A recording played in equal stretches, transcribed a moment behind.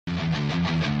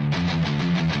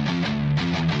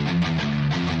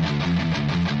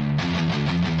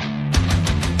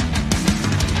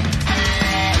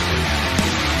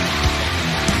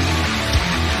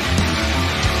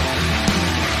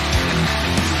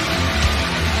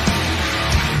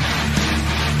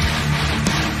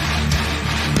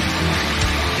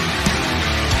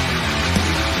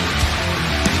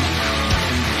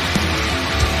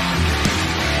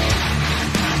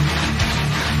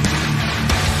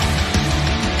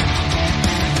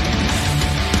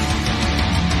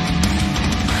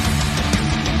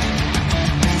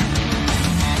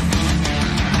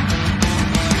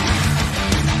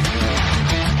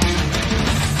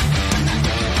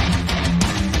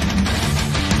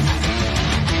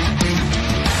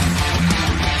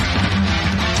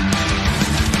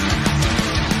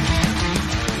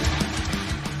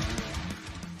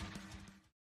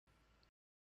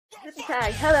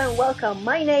welcome.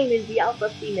 My name is the Alpha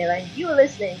Female, and you're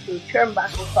listening to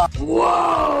Turnbuckle Talk.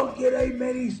 Whoa! G'day,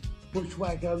 mateys.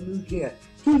 Bushwhacker Luke here,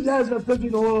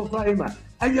 2015 Hall of Famer,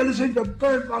 and you're listening to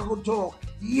Turnbuckle Talk.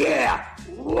 Yeah!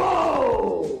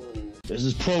 Whoa! This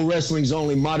is pro wrestling's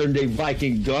only modern-day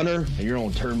Viking Gunner, and you're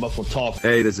on Turnbuckle Talk.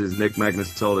 Hey, this is Nick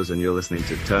Magnus-Tolis, and you're listening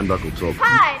to Turnbuckle Talk.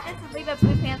 Hi, this is Leva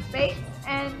Blue Pants Bates,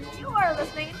 and you are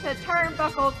listening to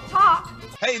Turnbuckle Talk.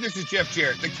 Hey, this is Jeff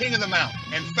Jarrett, the king of the mountain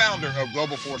and founder of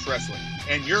Global Force Wrestling,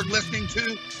 and you're listening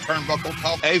to Turnbuckle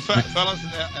Talk. Hey, fellas,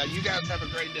 you guys have a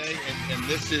great day, and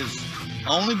this is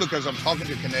only because I'm talking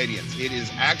to Canadians. It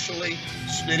is actually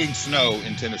spitting snow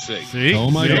in Tennessee. See? Oh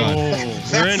my God!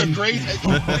 That's a great.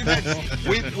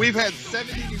 We've had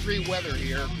 70-degree weather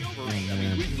here.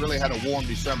 We've really had a warm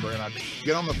December, and I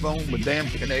get on the phone with damn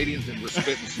Canadians and we're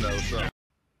spitting snow. So,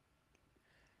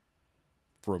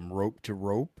 from rope to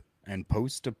rope and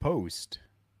post to post,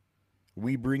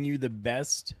 we bring you the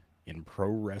best in pro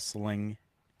wrestling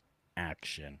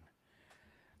action.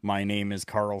 My name is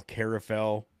Carl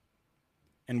Carafel,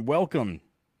 and welcome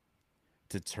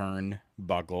to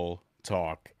Turnbuckle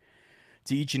Talk.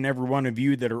 To each and every one of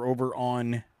you that are over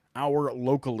on our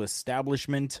local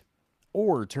establishment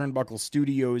or Turnbuckle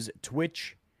Studios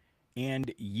Twitch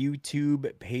and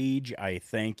YouTube page, I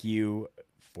thank you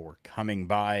for coming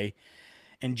by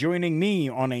and joining me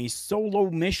on a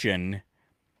solo mission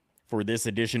for this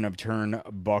edition of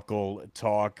Turnbuckle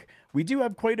Talk. We do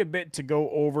have quite a bit to go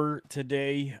over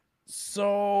today,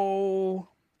 so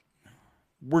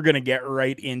we're going to get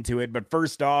right into it. But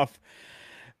first off,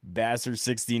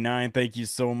 Basser69, thank you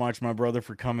so much, my brother,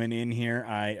 for coming in here.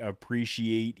 I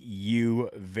appreciate you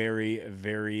very,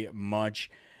 very much.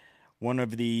 One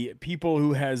of the people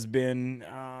who has been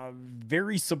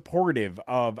very supportive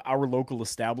of our local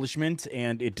establishment,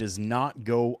 and it does not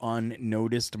go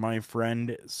unnoticed, my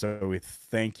friend. So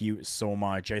thank you so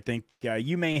much. I think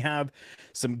you may have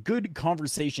some good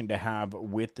conversation to have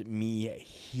with me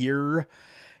here.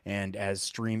 And as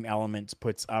Stream Elements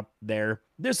puts up there,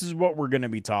 this is what we're going to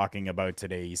be talking about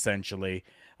today, essentially.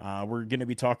 We're going to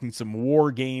be talking some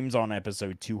war games on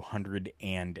episode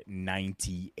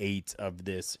 298 of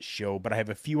this show, but I have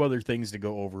a few other things to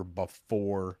go over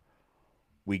before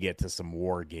we get to some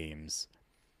war games.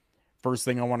 First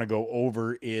thing I want to go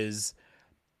over is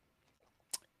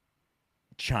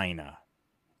China.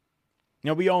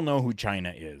 Now, we all know who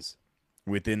China is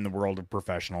within the world of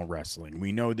professional wrestling.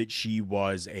 We know that she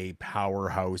was a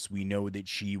powerhouse. We know that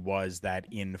she was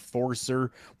that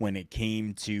enforcer when it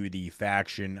came to the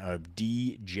faction of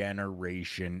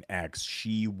D-Generation X.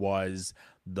 She was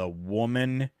the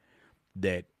woman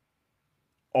that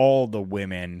all the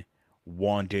women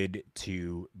wanted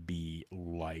to be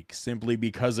like, simply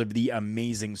because of the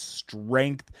amazing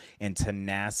strength and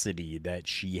tenacity that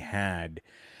she had.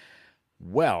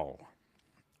 Well,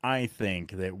 I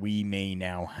think that we may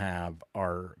now have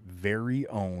our very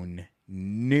own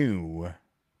new,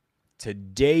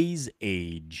 today's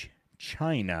age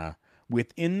China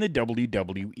within the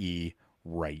WWE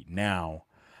right now.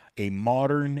 A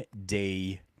modern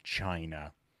day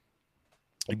China.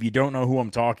 If you don't know who I'm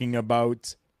talking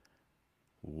about,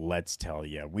 let's tell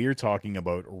you. We're talking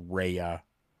about Rhea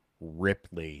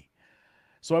Ripley.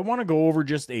 So I want to go over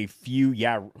just a few.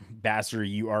 Yeah, Basser,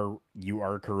 you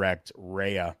are correct,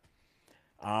 Rhea.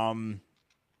 I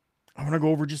want to go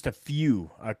over just a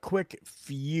quick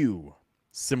few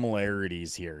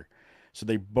similarities here. So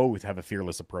they both have a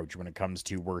fearless approach when it comes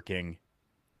to working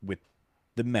with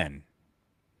the men.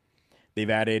 They've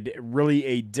added really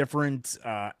a different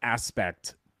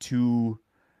aspect to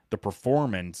the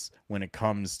performance when it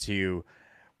comes to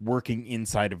working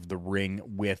inside of the ring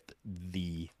with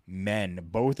the men.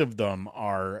 Both of them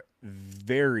are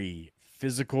very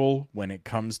physical when it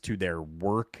comes to their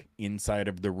work inside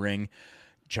of the ring.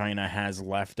 China has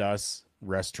left us,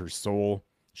 rest her soul.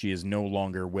 She is no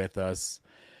longer with us,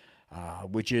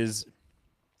 which is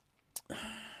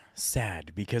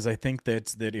sad, because I think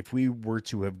that if we were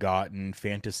to have gotten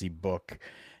fantasy book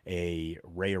a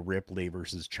Rhea Ripley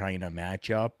versus China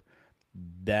matchup,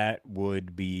 that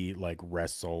would be like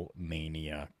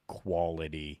WrestleMania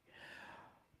quality.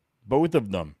 Both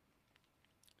of them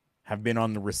have been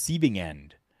on the receiving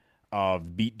end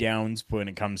of beatdowns when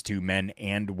it comes to men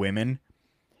and women.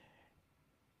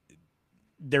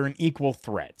 They're an equal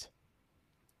threat.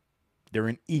 They're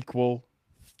an equal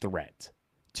threat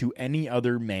to any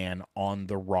other man on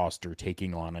the roster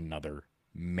taking on another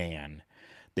man.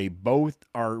 They both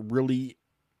have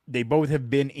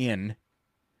been in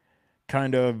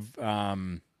kind of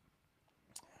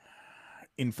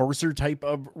enforcer type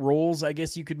of roles, I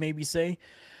guess you could maybe say.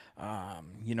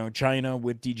 China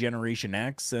with Degeneration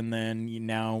X, and then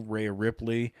now Rhea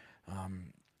Ripley.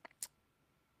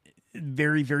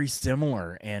 Very, very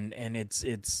similar, and it's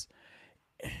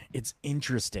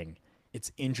interesting.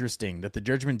 It's interesting that the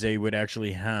Judgment Day would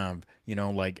actually have,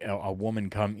 like a woman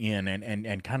come in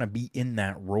and kind of be in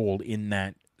that role, in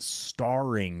that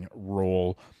starring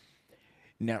role.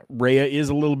 Now, Rhea is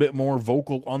a little bit more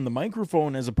vocal on the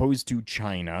microphone as opposed to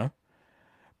China,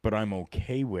 but I'm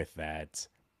okay with that.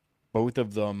 Both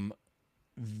of them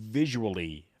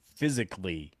visually,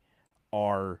 physically,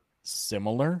 are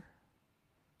similar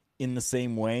in the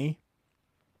same way.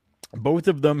 Both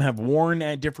of them have worn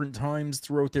at different times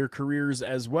throughout their careers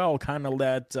as well, kind of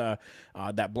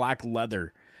that black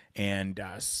leather and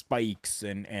spikes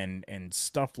and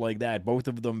stuff like that. Both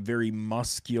of them very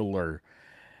muscular.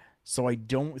 So I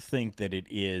don't think that it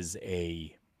is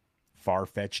a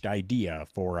far-fetched idea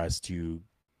for us to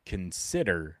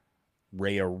consider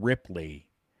Rhea Ripley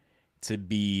to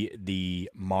be the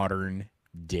modern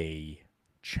day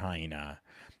China.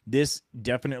 This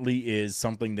definitely is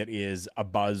something that is a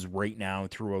buzz right now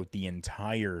throughout the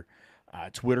entire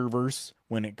Twitterverse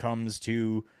when it comes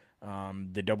to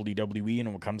the WWE and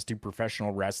when it comes to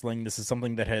professional wrestling. This is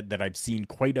something that I've seen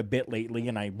quite a bit lately,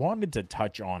 and I wanted to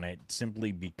touch on it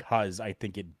simply because I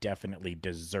think it definitely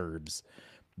deserves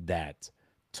that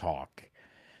talk.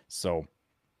 So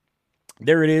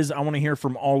there it is. I want to hear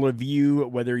from all of you,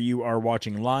 whether you are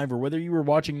watching live or whether you were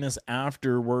watching this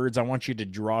afterwards. I want you to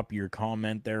drop your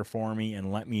comment there for me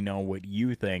and let me know what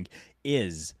you think.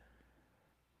 Is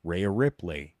Rhea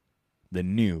Ripley the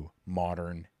new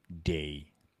modern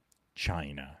day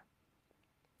China?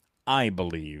 I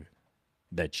believe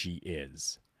that she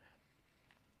is.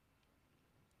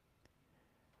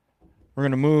 We're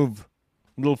going to move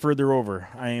a little further over.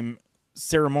 I am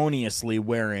ceremoniously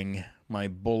wearing my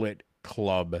Bullet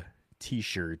Club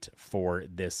t-shirt for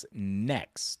this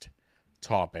next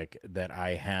topic that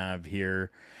I have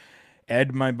here.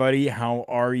 Ed, my buddy, how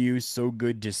are you? So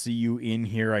good to see you in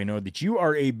here. I know that you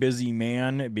are a busy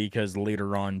man because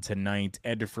later on tonight,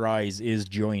 Ed Fries is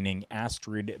joining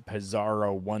Astrid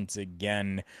Pizarro once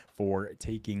again for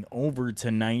taking over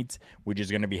tonight, which is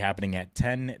going to be happening at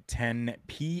 10:10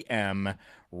 p.m.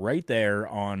 right there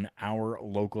on our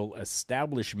local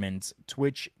establishment's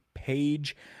Twitch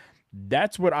page.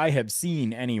 That's what I have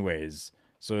seen anyways.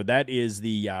 So that is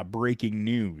the breaking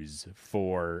news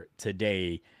for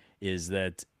today, is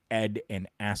that Ed and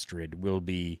Astrid will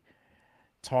be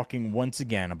talking once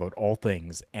again about all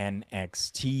things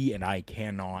NXT, and I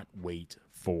cannot wait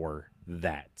for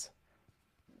that.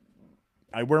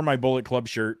 I wear my Bullet Club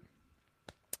shirt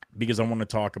because I want to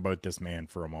talk about this man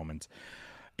for a moment.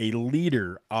 A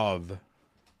leader of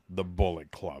the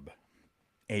Bullet Club.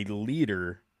 A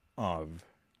leader of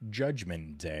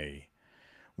Judgment Day.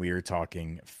 We are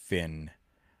talking Finn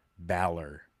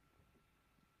Balor.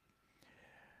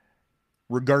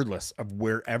 Regardless of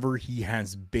wherever he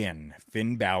has been,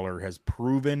 Finn Balor has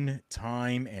proven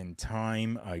time and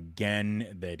time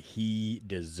again that he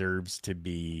deserves to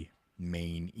be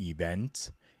main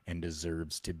event and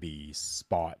deserves to be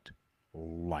spotlight.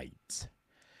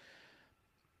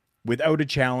 Without a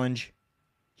challenge,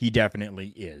 he definitely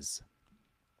is.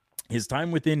 His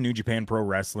time within New Japan Pro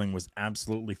Wrestling was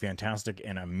absolutely fantastic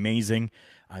and amazing.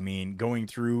 I mean, going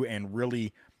through and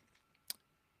really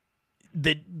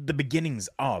the beginnings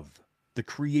of the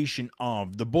creation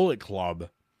of the Bullet Club,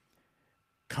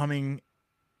 coming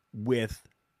with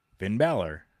Finn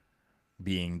Balor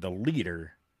being the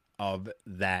leader of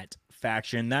that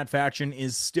faction. That faction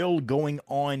is still going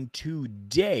on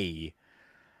today.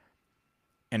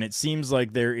 And it seems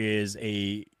like there is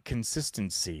a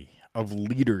consistency of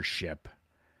leadership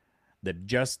that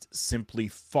just simply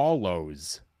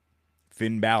follows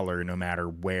Finn Balor no matter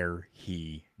where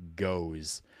he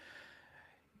goes.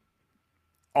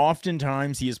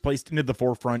 Oftentimes, he is placed into the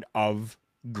forefront of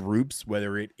groups,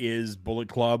 whether it is Bullet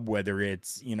Club, whether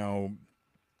it's,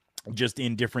 just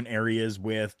in different areas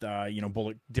with,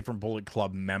 different Bullet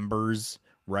Club members,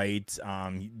 right?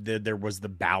 There was the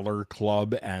Balor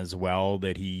Club as well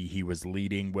that he was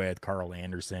leading with Carl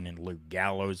Anderson and Luke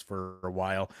Gallows for a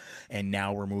while. And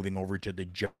now we're moving over to the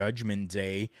Judgment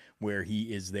Day, where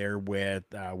he is there with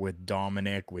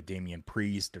Dominic, with Damian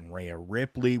Priest and Rhea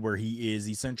Ripley, where he is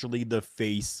essentially the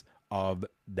face of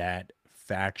that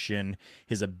faction.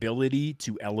 His ability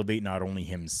to elevate not only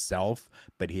himself,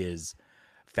 but his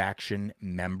faction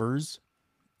members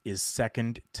is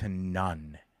second to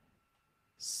none.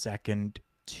 Second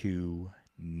to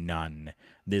none.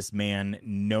 This man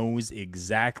knows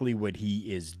exactly what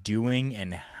he is doing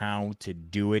and how to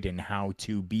do it and how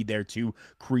to be there to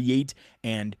create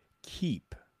and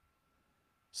keep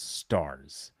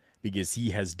stars, because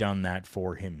he has done that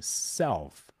for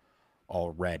himself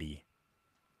already.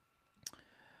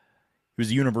 He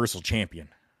was a Universal Champion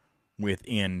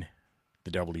within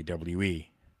the WWE.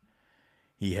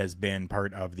 He has been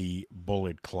part of the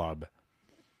Bullet Club.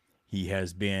 He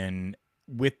has been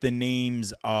with the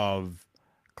names of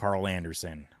Carl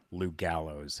Anderson, Luke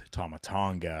Gallows, Tama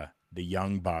Tonga, the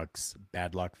Young Bucks,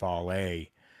 Bad Luck Fale.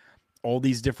 All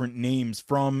these different names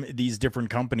from these different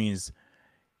companies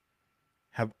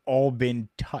have all been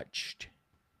touched,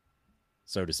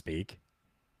 so to speak,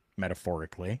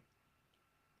 metaphorically,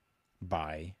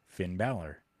 by Finn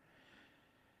Balor.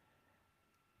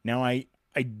 Now, I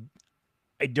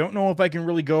don't know if I can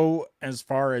really go as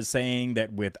far as saying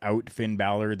that without Finn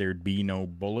Balor, there'd be no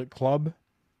Bullet Club.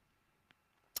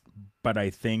 But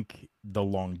I think the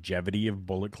longevity of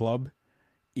Bullet Club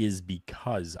is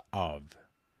because of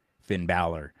Finn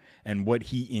Balor and what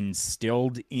he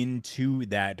instilled into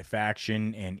that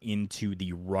faction and into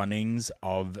the runnings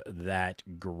of that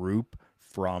group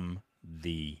from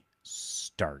the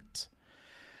start.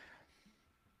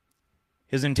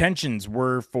 His intentions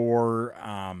were for,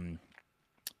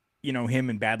 him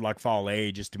and Bad Luck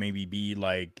Fale just to maybe be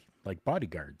like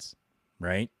bodyguards,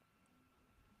 right?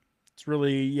 It's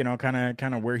really,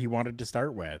 kind of where he wanted to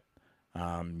start with.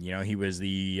 He was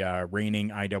the reigning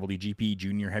IWGP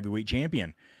Junior Heavyweight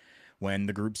Champion when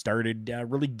the group started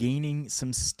really gaining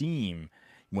some steam.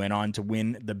 Went on to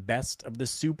win the Best of the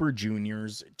Super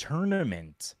Juniors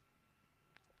tournament.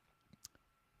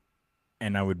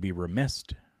 And I would be remiss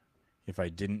if I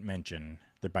didn't mention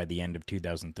that by the end of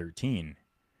 2013,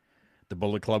 the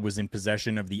Bullet Club was in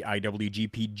possession of the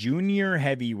IWGP Junior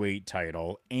Heavyweight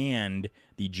title and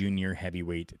the Junior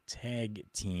Heavyweight Tag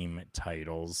Team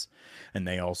titles. And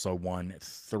they also won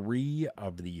 3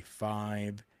 of the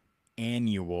 5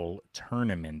 annual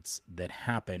tournaments that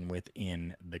happen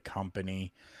within the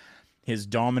company. His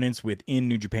dominance within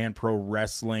New Japan Pro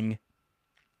Wrestling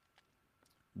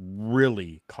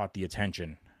really caught the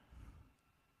attention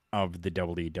of the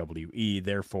WWE.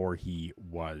 Therefore, he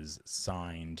was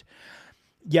signed.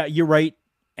 Yeah, you're right,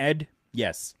 Ed.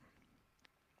 Yes.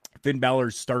 Finn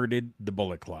Balor started the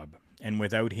Bullet Club, and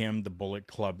without him, the Bullet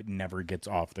Club never gets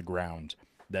off the ground.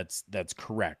 That's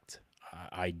correct.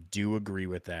 I do agree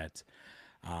with that.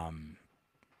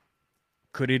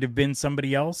 Could it have been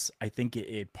somebody else? I think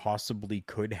it possibly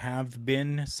could have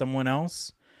been someone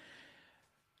else.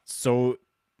 So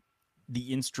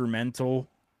the instrumental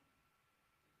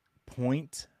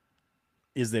point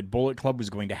is that Bullet Club was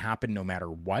going to happen no matter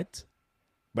what.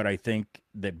 But I think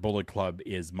that Bullet Club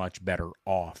is much better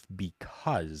off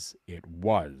because it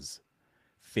was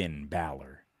Finn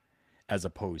Balor as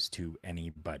opposed to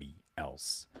anybody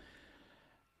else.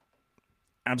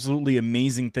 Absolutely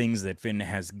amazing things that Finn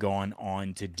has gone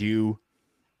on to do.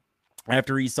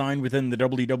 After he signed within the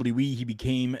WWE, he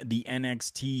became the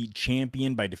NXT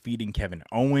champion by defeating Kevin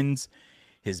Owens.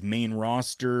 His main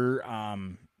roster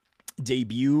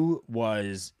debut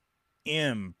was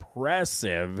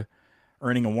impressive,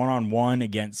 earning a one-on-one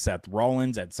against Seth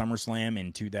Rollins at SummerSlam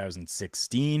in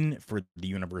 2016 for the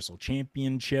Universal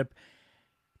Championship,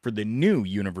 for the new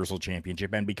Universal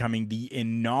Championship, and becoming the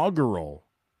inaugural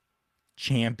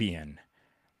champion.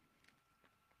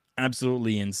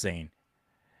 Absolutely insane.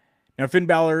 Now, Finn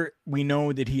Balor, we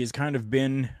know that he has kind of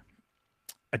been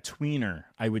a tweener,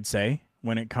 I would say,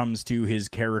 when it comes to his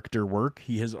character work.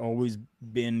 He has always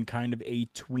been kind of a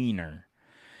tweener.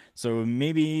 So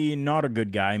maybe not a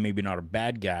good guy, maybe not a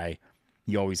bad guy.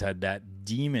 He always had that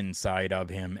demon side of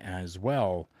him as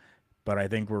well. But I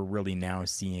think we're really now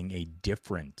seeing a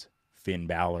different Finn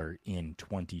Balor in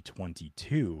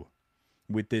 2022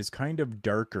 with this kind of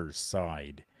darker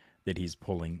side that he's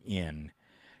pulling in.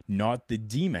 Not the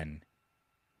demon,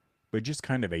 but just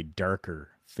kind of a darker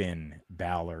Finn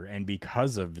Balor. And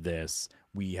because of this,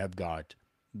 we have got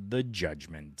the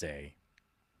Judgment Day.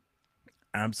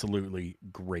 Absolutely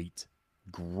great,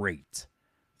 great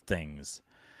things.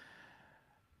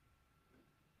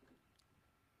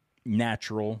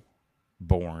 Natural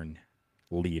born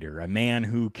leader. A man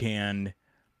who can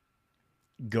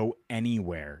go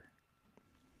anywhere,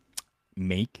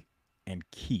 make and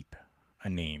keep a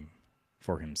name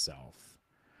for himself.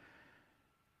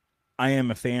 I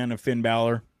am a fan of Finn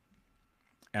Balor,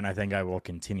 and I think I will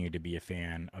continue to be a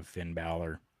fan of Finn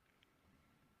Balor,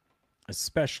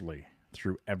 especially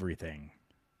through everything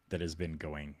that has been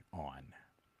going on.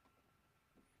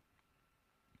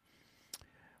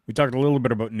 We talked a little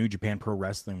bit about New Japan Pro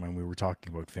Wrestling when we were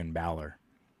talking about Finn Balor.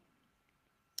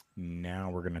 Now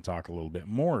we're going to talk a little bit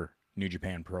more New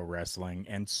Japan Pro Wrestling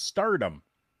and Stardom,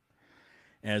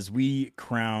 as we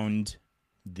crowned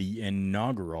the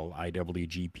inaugural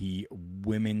IWGP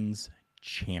Women's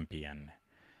Champion.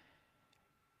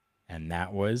 And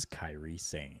that was Kairi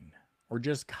Sane, or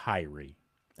just Kairi,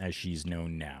 as she's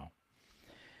known now.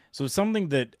 So something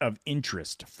that of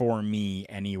interest for me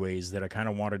anyways that I kind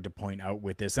of wanted to point out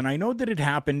with this, and I know that it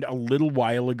happened a little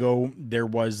while ago. There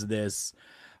was this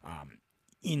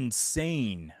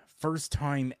insane first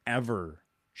time ever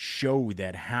show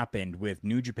that happened with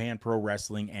New Japan Pro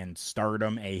Wrestling and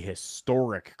Stardom, a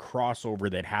historic crossover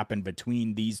that happened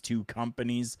between these two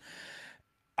companies.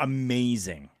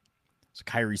 Amazing. So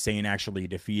Kairi Sane actually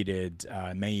defeated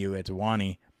Mayu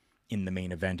Itoani in the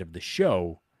main event of the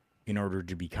show in order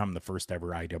to become the first ever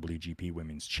IWGP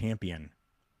Women's Champion.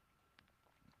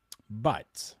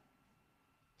 But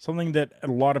something that a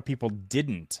lot of people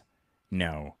didn't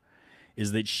know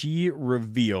is that she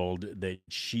revealed that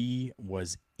she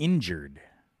was injured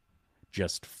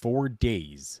just 4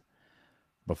 days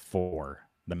before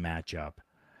the matchup.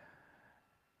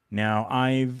 Now,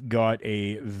 I've got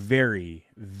a very,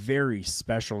 very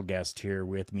special guest here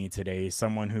with me today,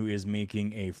 someone who is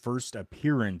making a first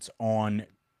appearance on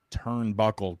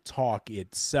Turnbuckle Talk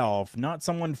itself, not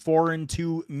someone foreign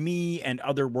to me and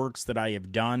other works that I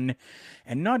have done,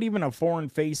 and not even a foreign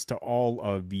face to all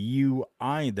of you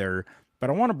either. But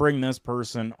I want to bring this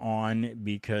person on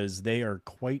because they are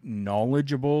quite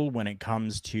knowledgeable when it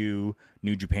comes to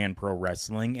New Japan Pro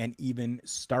Wrestling and even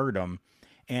Stardom,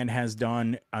 and has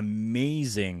done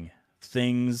amazing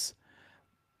things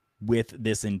with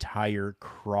this entire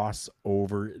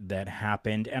crossover that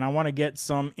happened. And I want to get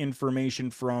some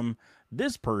information from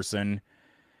this person,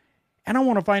 and I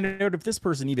want to find out if this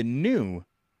person even knew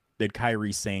that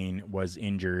Kairi Sane was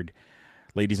injured.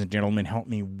 Ladies and gentlemen, help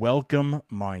me welcome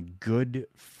my good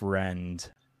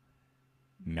friend,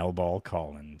 Melball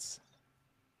Collins.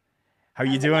 How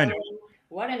you doing?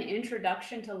 What an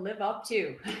introduction to live up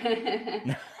to.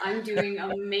 I'm doing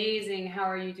amazing. How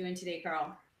are you doing today,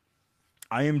 Carl?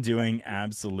 I am doing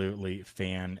absolutely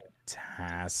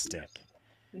fantastic.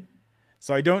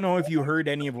 So I don't know if you heard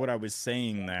any of what I was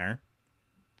saying there.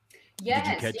 Yes,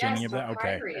 Did you catch any of that?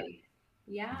 Okay. Kyrie.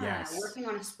 Yeah, Yes. working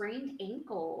on a sprained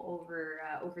ankle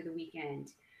over the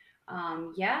weekend.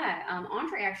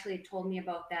 Andre actually told me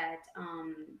about that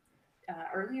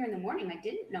earlier in the morning. I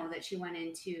didn't know that she went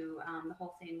into the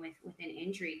whole thing with an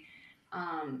injury.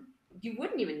 You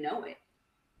wouldn't even know it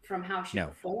from how she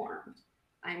performed.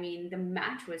 I mean, the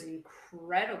match was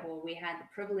incredible. We had the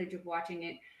privilege of watching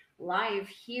it live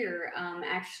here.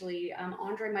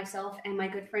 Andre, myself, and my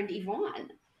good friend Yvonne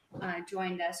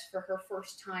joined us for her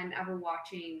first time ever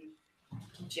watching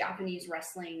Japanese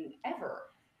wrestling ever.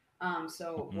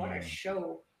 What a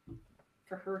show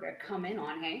for her to come in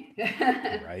on, hey?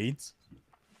 Right?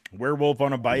 Werewolf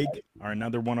on a Bike are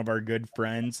another one of our good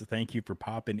friends. Thank you for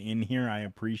popping in here. I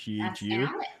appreciate That's you.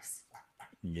 Alex.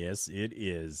 Yes, it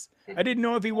is. I didn't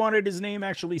know if he wanted his name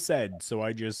actually said, so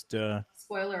I just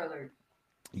spoiler alert.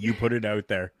 You put it out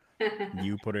there.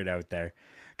 You put it out there.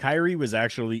 Kairi was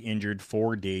actually injured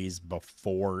 4 days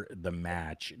before the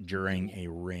match during a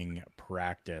ring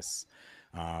practice.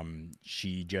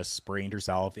 She just sprained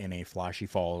herself in a flashy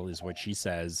fall, is what she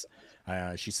says.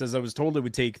 She says, I was told it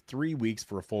would take 3 weeks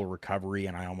for a full recovery,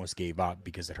 and I almost gave up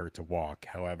because it hurt to walk.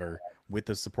 However, with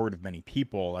the support of many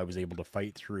people, I was able to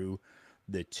fight through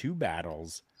the 2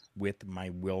 battles with my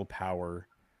willpower.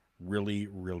 Really,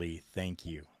 really thank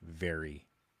you very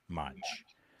much.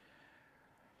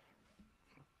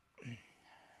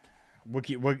 What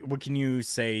can you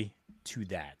say to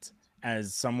that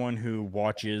as someone who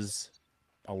watches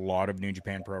a lot of New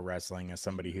Japan Pro Wrestling, as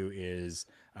somebody who is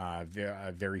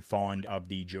very fond of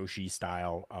the Joshi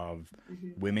style of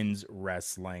women's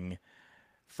wrestling?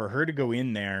 For her to go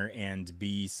in there and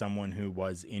be someone who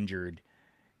was injured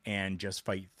and just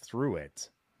fight through it,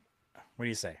 what do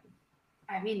you say?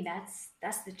 I mean, that's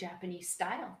the Japanese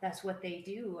style. That's what they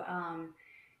do.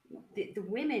 The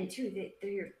women too.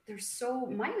 They're so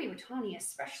Mayu Iwatani,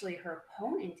 especially her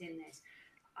opponent in this.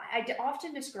 I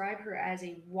often describe her as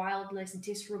a wildless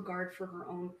disregard for her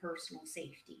own personal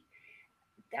safety.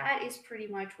 That is pretty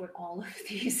much what all of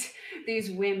these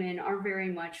women are very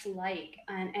much like.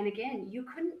 And again, you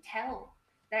couldn't tell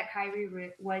that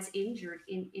Kairi was injured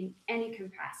in any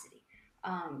capacity.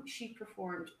 She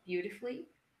performed beautifully.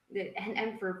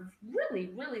 And for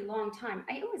really, really long time,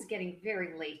 I was getting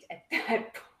very late at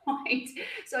that point.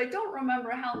 So I don't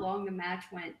remember how long the match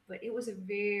went, but it was a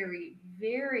very,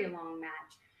 very long match.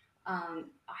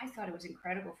 I thought it was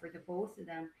incredible for the both of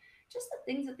them. Just the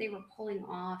things that they were pulling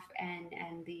off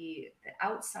and the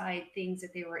outside things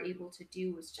that they were able to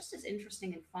do was just as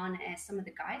interesting and fun as some of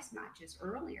the guys' matches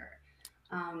earlier.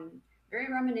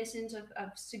 very reminiscent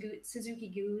of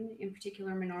Suzuki-gun, in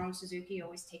particular Minoru Suzuki,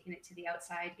 always taking it to the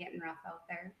outside, getting rough out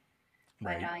there.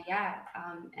 But Right.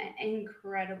 an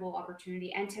incredible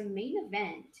opportunity. And to main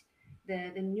event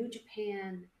the New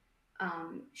Japan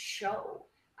show,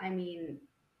 I mean,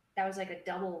 that was like a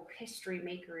double history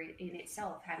maker in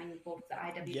itself, having both the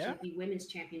Yeah. IWGP Women's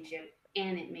Championship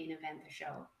and it main event the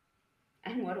show.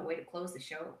 And what a way to close the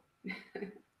show.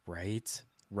 Right.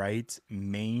 Right.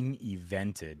 Main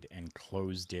evented and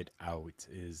closed it out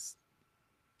is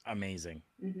amazing.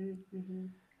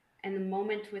 And the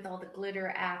moment with all the glitter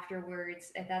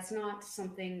afterwards, that's not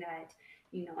something that,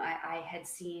 I had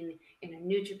seen in a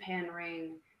New Japan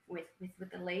ring with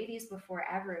the ladies before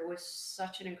ever. It was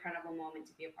such an incredible moment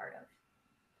to be a part of.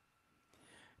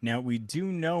 Now, we do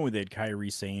know that Kyrie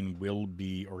Sane will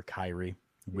be, or Kyrie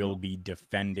will be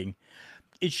defending.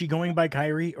 Is she going by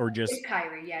Kyrie or just It's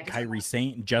Kyrie, yeah. Just Kyrie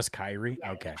Sane? Just Kyrie?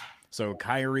 Yeah. Okay. So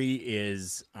Kyrie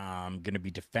is going to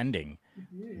be defending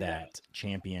that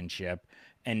championship,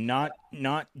 and not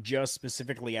just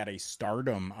specifically at a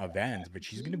Stardom event, but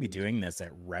she's going to be doing this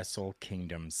at Wrestle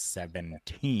Kingdom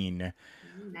 17,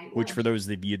 which for those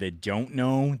of you that don't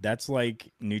know, that's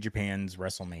like New Japan's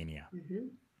WrestleMania.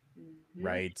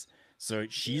 Right? So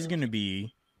she's going to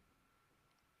be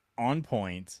on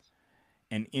point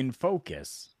and in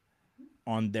focus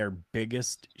on their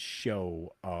biggest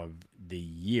show of the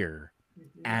year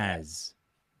as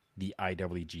the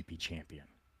IWGP champion.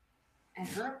 And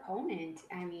her opponent,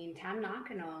 I mean, Tam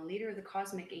Nakano, leader of the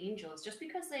Cosmic Angels, just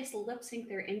because they lip sync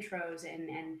their intros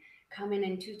and come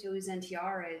in tutus and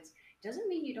tiaras, doesn't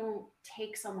mean you don't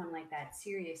take someone like that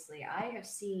seriously. I have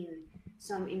seen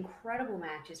some incredible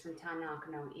matches from Tam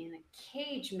Nakano in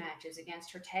cage matches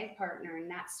against her tag partner,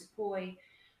 Natsupoi.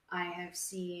 I have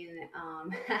seen,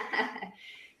 you're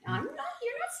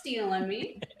not stealing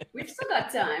me. We've still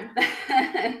got time.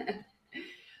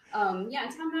 Tam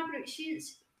Nakano,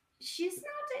 she's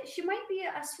not, she might be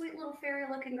a sweet little fairy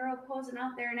looking girl posing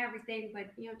out there and everything,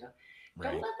 but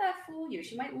don't let that fool you.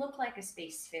 She might look like a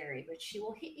space fairy, but she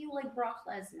will hit you like Brock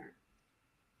Lesnar.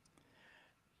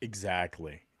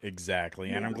 Exactly.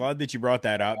 And I'm glad that you brought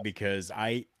that up, because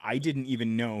I didn't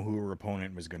even know who her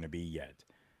opponent was going to be yet.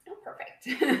 Oh, perfect.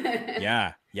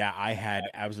 Yeah, I had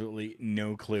absolutely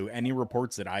no clue. Any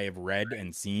reports that I have read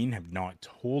and seen have not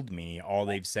told me. All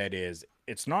they've said is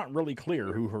it's not really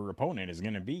clear who her opponent is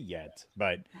going to be yet,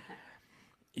 but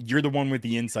you're the one with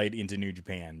the insight into New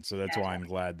Japan, so that's why I'm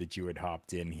glad that you had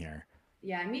hopped in here.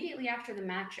 Yeah, immediately after the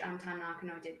match, Tam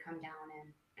Nakano did come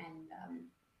down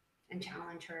and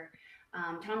challenge her.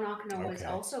 Tam Nakano was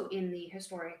also in the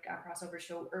historic crossover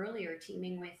show earlier,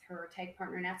 teaming with her tag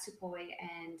partner Natsupoi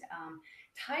and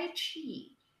Tai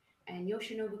Chi and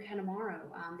Yoshinobu Kanemaru.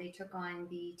 They took on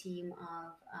the team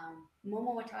of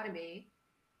Momo Watanabe,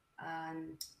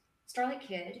 Starlight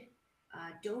Kid,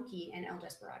 Doki, and El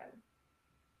Desperado.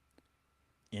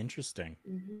 Interesting.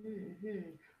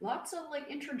 Lots of like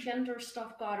intergender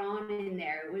stuff got on in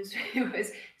there. It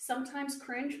was sometimes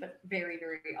cringe, but very,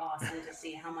 very awesome to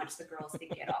see how much the girls could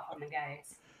get off on the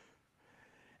guys.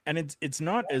 And it's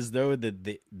not as though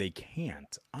that they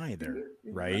can't either,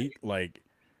 right? Like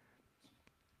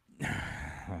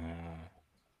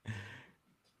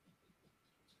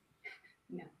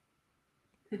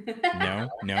No.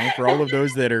 For all of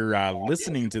those that are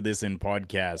listening to this in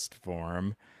podcast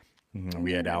form,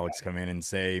 we had Alex come in and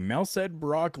say, Mel said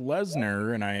Brock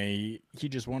Lesnar, and he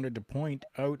just wanted to point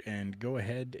out and go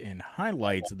ahead and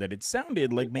highlight that it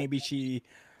sounded like maybe she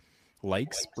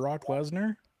likes Brock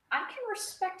Lesnar. I can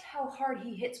respect how hard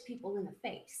he hits people in the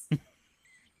face.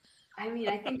 I mean,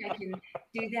 I think I can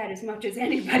do that as much as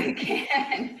anybody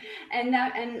can. And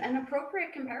that and an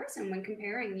appropriate comparison when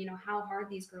comparing, how hard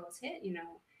these girls hit,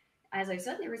 As I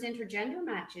said, there was intergender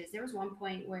matches. There was one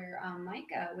point where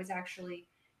Micah was actually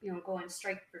going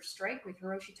strike for strike with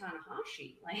Hiroshi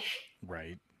Tanahashi. Like,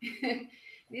 right.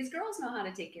 These girls know how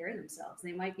to take care of themselves.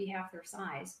 They might be half their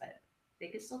size, but they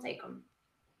can still take them.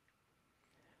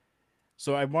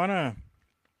 So I want to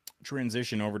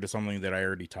transition over to something that I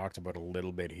already talked about a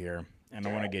little bit here, and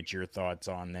I want to get your thoughts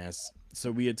on this.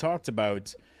 So we had talked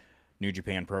about New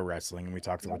Japan Pro Wrestling, and we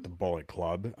talked about the Bullet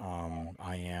Club.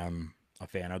 I am a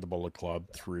fan of the Bullet Club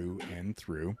through and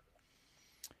through.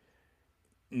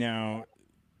 Now,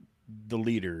 the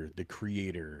leader, the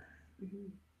creator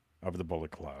of the Bullet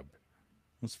Club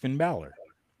was Finn Balor.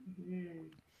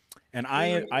 And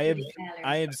I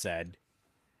have said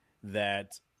that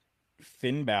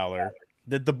Finn Balor,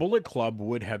 that the Bullet Club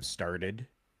would have started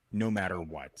no matter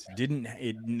what.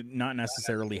 Not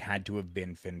necessarily had to have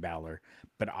been Finn Balor,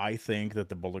 but I think that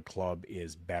the Bullet Club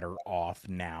is better off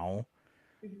now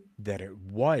that it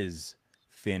was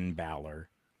Finn Balor,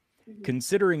 Mhm.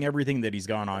 considering everything that he's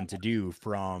gone on to do,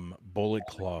 from Bullet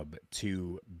Club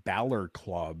to Balor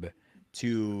Club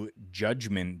to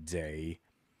Judgment Day,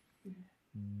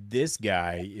 this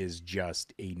guy is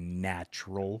just a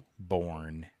natural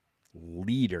born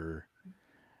leader.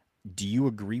 Do you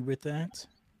agree with that?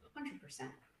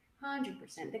 100%.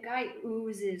 100%. The guy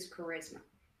oozes charisma.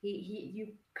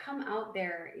 You come out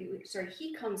there,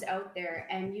 he comes out there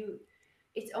and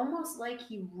it's almost like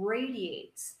he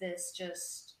radiates this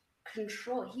just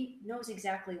control. He knows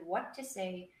exactly what to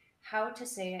say, how to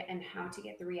say it, and how to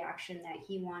get the reaction that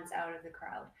he wants out of the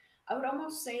crowd. I would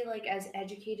almost say, like, as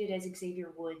educated as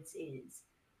Xavier Woods is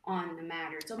on the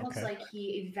matter. It's almost Okay. like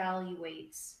he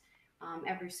evaluates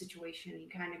every situation he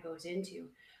kind of goes into.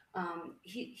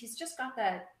 He's just got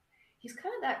that. He's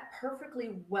kind of that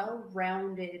perfectly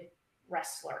well-rounded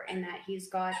wrestler in that he's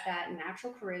got that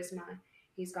natural charisma.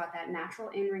 He's got that natural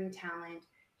in-ring talent.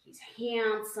 He's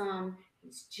handsome.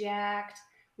 He's jacked.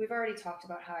 We've already talked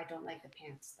about how I don't like the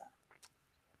pants stuff.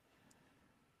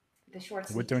 The short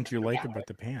sleeves. What don't you like about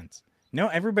the pants? No,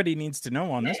 everybody needs to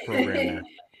know on this program now.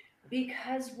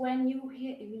 Because when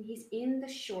he's in the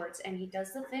shorts and he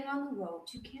does the thing on the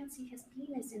ropes, you can't see his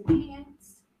penis in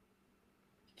pants.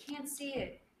 You can't see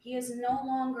it. He is no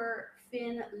longer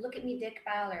Finn, look at me, Dick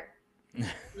Balor.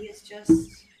 He is just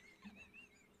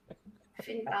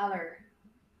Finn Balor.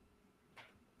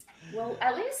 Well,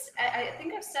 at least I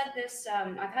think I've said this.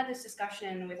 I've had this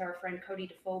discussion with our friend Cody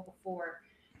Defoe before.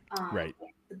 Right.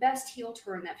 The best heel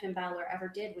turn that Finn Balor ever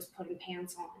did was putting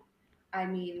pants on. I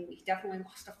mean, he definitely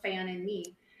lost a fan in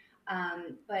me.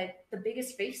 But the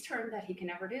biggest face turn that he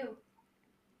can ever do,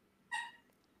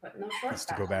 putting those shorts Has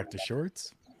to go back to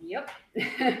shorts. Yep.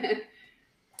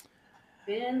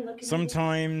 Finn, look at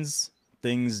Sometimes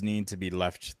things need to be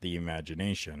left to the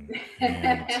imagination,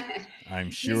 and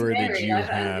I'm sure that you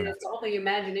have. It's all the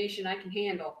imagination I can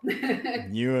handle.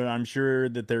 I'm sure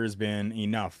that there's been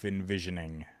enough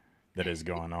envisioning that has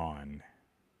gone on.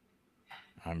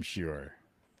 I'm sure.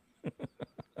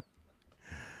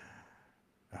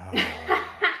 Oh.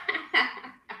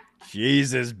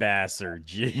 Jesus, bastard.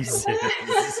 Jesus.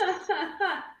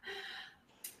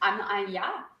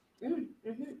 Yeah.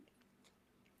 Mm-hmm.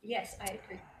 Yes, I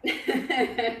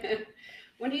agree.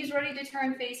 When he's ready to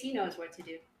turn face, he knows what to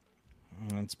do.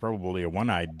 It's probably a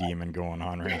one-eyed demon going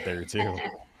on right there, too.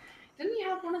 Didn't he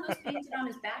have one of those painted on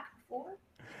his back before?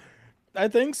 I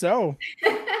think so.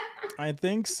 I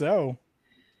think so.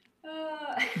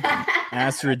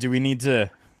 Astrid, do we need to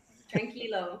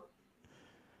Tranquilo.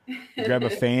 grab a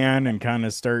fan and kind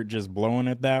of start just blowing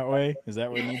it that way? Is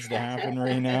that what needs to happen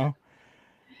right now?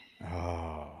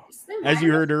 Oh. As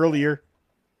you heard earlier,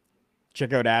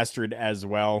 check out Astrid as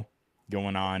well.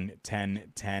 Going on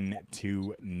 10-10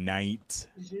 tonight.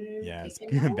 Yes,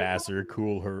 Bastard,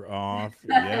 cool her off.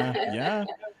 Yeah.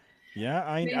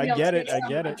 I get it. I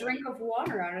get it. A drink of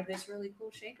water out of this really cool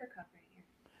shaker cup right here.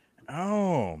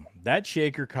 Oh, that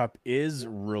shaker cup is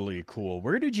really cool.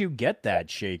 Where did you get that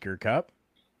shaker cup?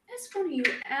 It's funny you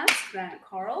ask that,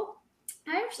 Carl.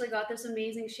 I actually got this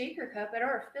amazing shaker cup at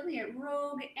our affiliate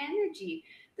Rogue Energy.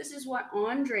 This is what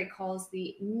Andre calls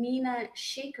the Mina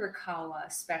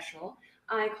Shakerkawa special.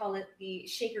 I call it the the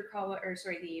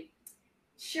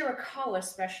Shirakawa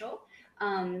special.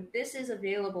 This is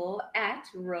available at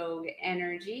Rogue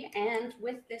Energy, and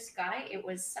with this guy, it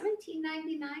was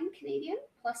 $17.99 Canadian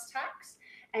plus tax,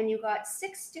 and you got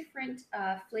 6 different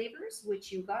flavors,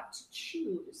 which you got to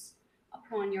choose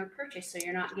upon your purchase, so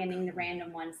you're not getting the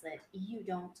random ones that you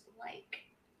don't like.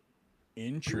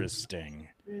 Interesting.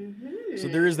 Mm-hmm. So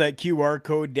there is that QR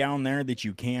code down there that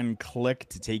you can click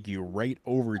to take you right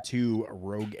over to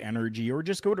Rogue Energy, or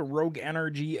just go to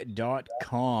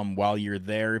rogueenergy.com while you're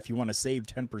there if you want to save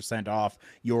 10% off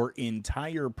your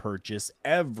entire purchase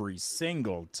every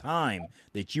single time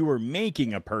that you are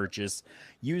making a purchase.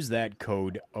 Use that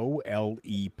code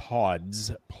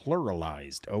OLEPODS,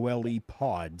 pluralized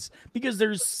OLEPODS, because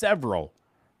there's several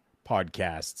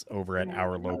podcasts over at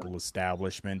our local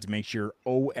establishment. Make sure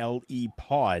OLE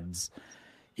Pods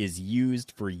is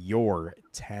used for your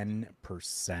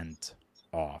 10%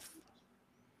 off.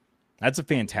 That's a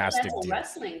fantastic That's a deal.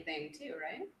 wrestling thing too,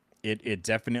 right? It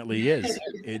definitely is.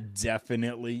 It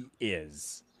definitely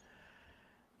is.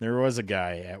 There was a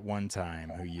guy at one time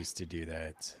who used to do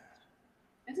that.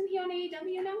 Isn't he on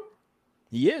AEW now?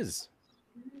 He is.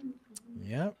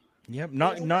 Yep.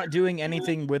 Not doing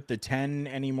anything with the 10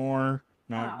 anymore.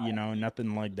 Not,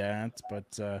 nothing like that.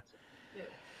 But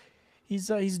he's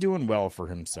doing well for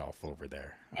himself over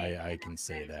there. I can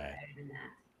say that.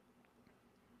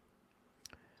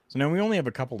 So now we only have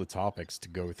a couple of topics to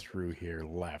go through here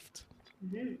left.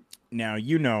 Mm-hmm. Now,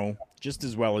 you know just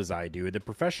as well as I do that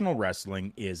professional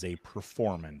wrestling is a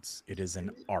performance. It is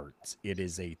an art. It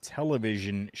is a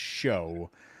television show.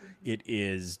 It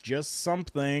is just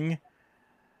something.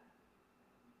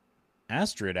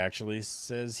 Astrid actually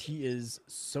says he is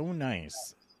so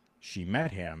nice. She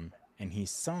met him and he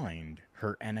signed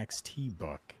her NXT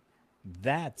book.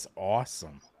 That's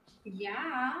awesome.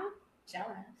 Yeah,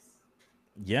 jealous.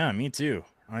 Yeah, me too.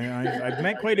 I've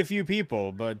met quite a few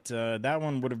people, but that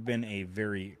one would have been a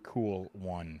very cool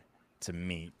one to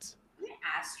meet.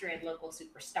 Astrid, local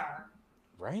superstar.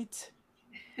 Right?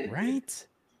 Right?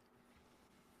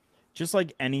 Just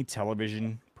like any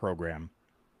television program,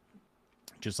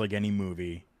 just like any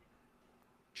movie,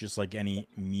 just like any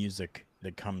music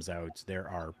that comes out, there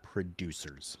are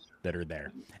producers that are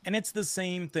there. And it's the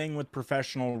same thing with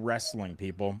professional wrestling,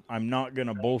 people. I'm not going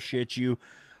to bullshit you.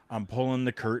 I'm pulling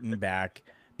the curtain back.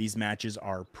 These matches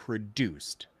are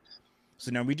produced.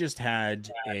 So now we just had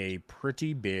a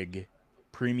pretty big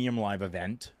premium live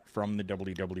event from the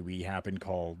WWE happen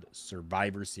called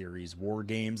Survivor Series War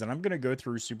Games. And I'm going to go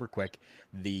through super quick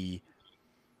the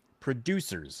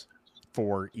producers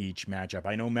for each matchup.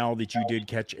 I know, Mel, that you did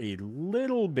catch a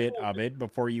little bit of it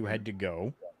before you had to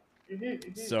go.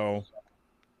 So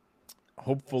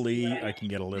hopefully I can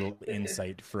get a little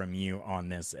insight from you on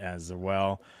this as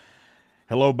well.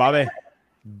 Hello, Bobby.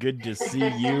 Good to see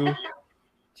you.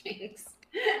 Jinx.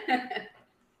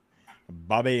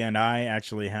 Bobby and I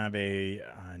actually have a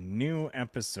new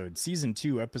episode, season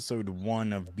 2, episode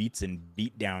 1 of Beats and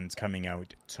Beatdowns coming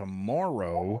out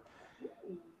tomorrow.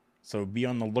 So be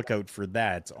on the lookout for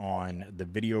that on the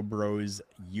Video Bros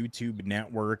YouTube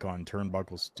network, on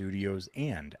Turnbuckle Studios,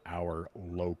 and our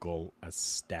local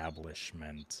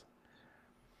establishment.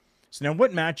 So now,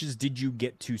 what matches did you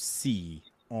get to see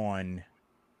on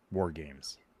War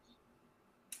Games?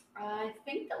 I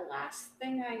think the last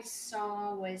thing I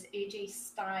saw was AJ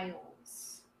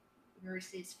Styles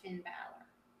versus Finn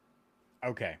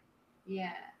Balor. Okay.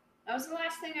 Yeah. That was the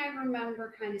last thing I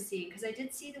remember kind of seeing, because I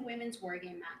did see the women's War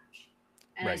Game match.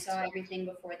 And I Right. saw everything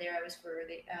before there. I was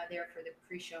there for the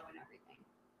pre-show and everything.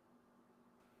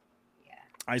 Yeah.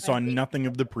 I saw nothing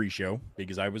of the pre-show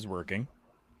because I was working.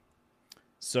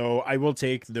 So I will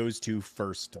take those two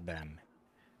first then.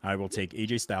 I will take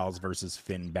AJ Styles versus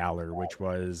Finn Balor, which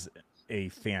was a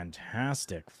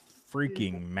fantastic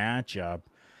freaking matchup.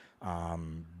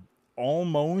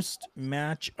 Almost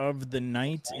match of the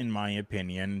night, in my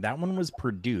opinion. That one was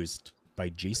produced by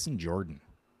Jason Jordan.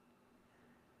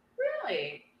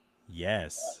 Really?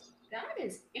 Yes. That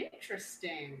is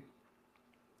interesting.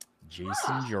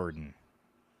 Jason Jordan.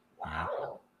 Wow. Yeah.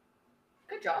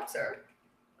 Good job, sir.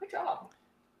 Good job.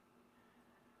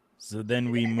 So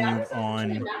then we move on.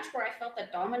 That was a match where I felt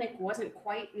that Dominic wasn't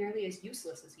quite nearly as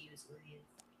useless as he usually is.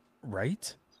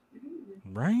 Right?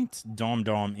 Mm-hmm. Right?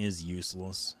 Dom is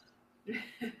useless.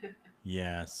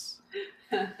 Yes.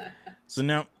 So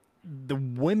now, the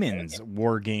women's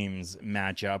War Games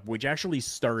matchup, which actually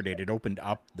started, it opened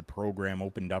up the program,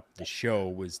 opened up the show,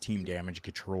 was Team Damage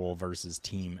Control versus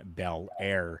Team Bel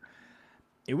Air.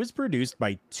 It was produced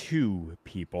by 2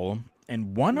 people,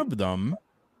 and one of them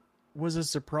was a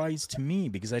surprise to me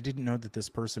because I didn't know that this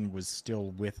person was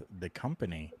still with the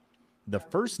company. The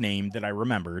first name that I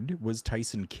remembered was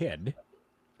Tyson Kidd.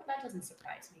 Well, that doesn't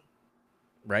surprise me.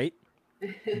 Right?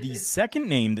 The second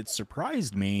name that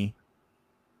surprised me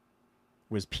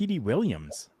was Petey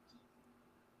Williams.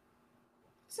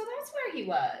 So that's where he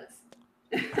was.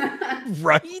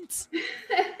 Right?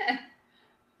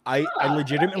 I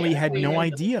legitimately had no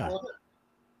idea.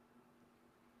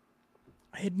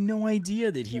 I had no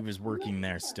idea that he was working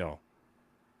there still.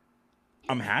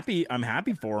 I'm happy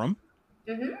for him.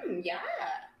 Mm-hmm, yeah.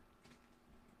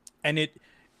 And it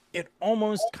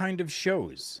almost kind of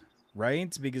shows,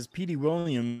 right? Because Petey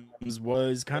Williams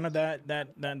was kind of that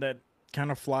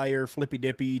kind of flyer, flippy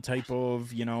dippy type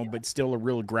of, but still a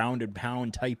real grounded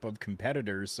pound type of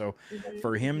competitor. So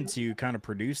for him to kind of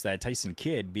produce that, Tyson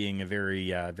Kidd being a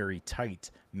very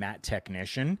tight mat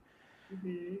technician,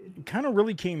 kind of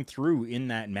really came through in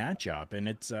that matchup. And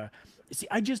it's see,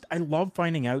 I love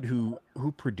finding out who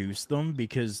produced them,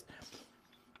 because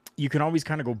you can always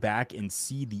kind of go back and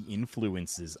see the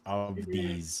influences of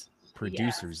these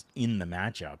producers in the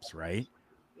matchups, right?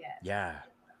 Yeah.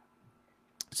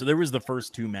 So there was the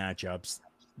first 2 matchups.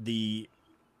 The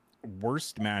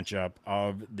worst matchup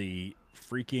of the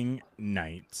freaking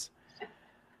night.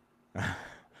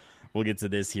 We'll get to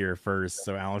this here first.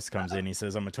 So Alex comes in. He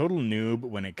says, I'm a total noob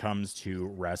when it comes to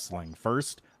wrestling.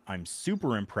 First, I'm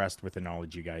super impressed with the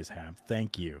knowledge you guys have.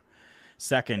 Thank you.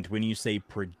 Second, when you say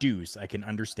produce, I can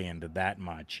understand that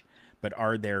much. but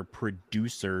are there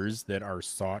producers that are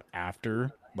sought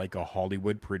after, like a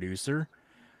Hollywood producer?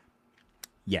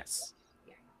 Yes.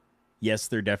 Yes,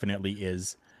 there definitely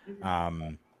is.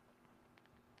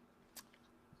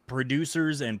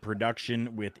 Producers and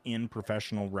production within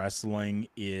professional wrestling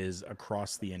is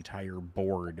across the entire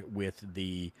board with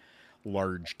the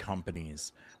large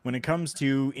companies. When it comes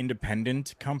to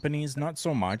independent companies, not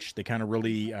so much. They kind of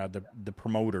really, the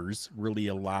promoters really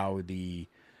allow the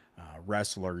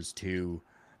wrestlers to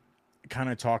kind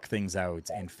of talk things out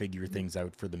and figure things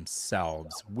out for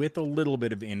themselves with a little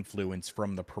bit of influence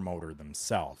from the promoter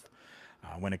themselves.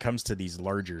 When it comes to these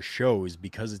larger shows,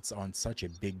 because it's on such a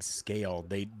big scale,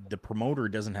 the promoter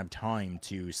doesn't have time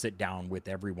to sit down with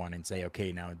everyone and say,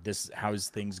 okay, now this, how's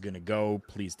things going to go?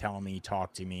 Please tell me,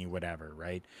 talk to me, whatever,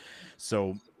 right?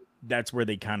 So that's where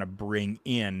they kind of bring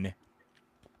in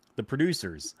the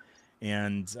producers.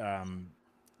 And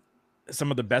some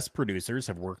of the best producers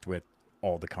have worked with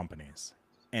all the companies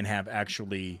and have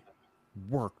actually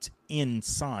worked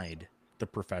inside the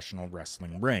professional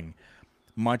wrestling ring,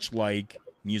 much like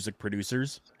music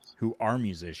producers who are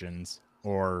musicians,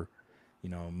 or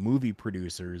movie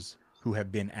producers who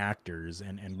have been actors.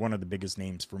 And one of the biggest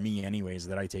names for me anyways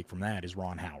that I take from that is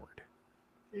Ron Howard.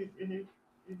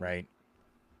 Right?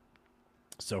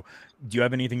 So do you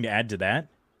have anything to add to that?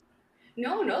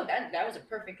 No, that was a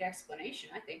perfect explanation,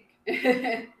 I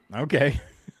think. Okay.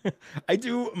 I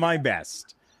do my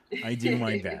best. Good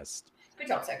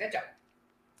job, sir. Good job.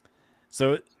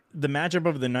 So the matchup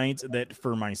of the night that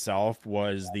for myself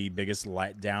was the biggest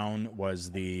letdown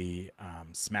was the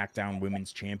SmackDown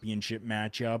Women's Championship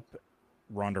matchup.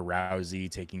 Ronda Rousey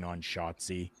taking on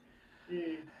Shotzi.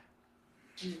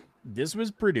 This was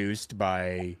produced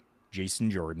by Jason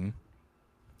Jordan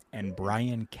and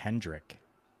Brian Kendrick.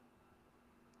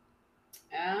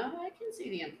 I can see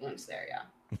the influence there, yeah.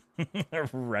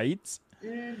 Right?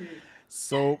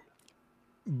 So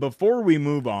before we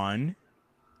move on,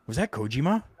 was that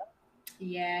Kojima?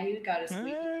 Yeah, you got us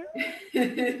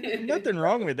squeaky. Nothing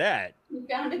wrong with that. You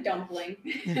found a dumpling.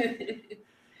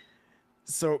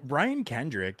 So Brian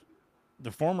Kendrick,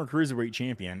 the former Cruiserweight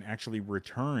champion, actually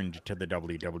returned to the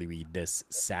WWE this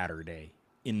Saturday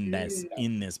in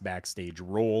this backstage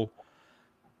role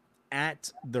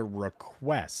at the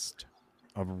request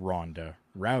of Ronda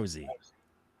Rousey.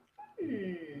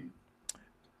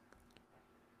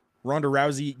 Ronda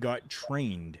Rousey got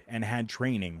trained and had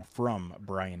training from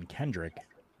Brian Kendrick.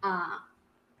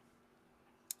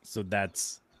 So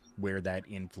that's where that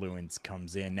influence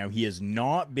comes in. Now, he has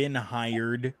not been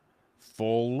hired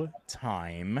full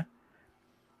time.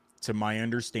 To my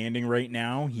understanding right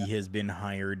now, he has been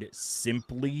hired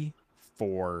simply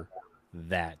for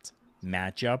that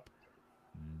matchup.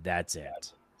 That's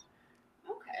it.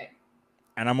 Okay.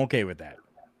 And I'm okay with that.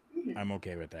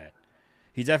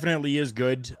 He definitely is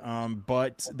good,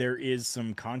 but there is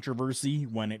some controversy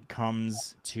when it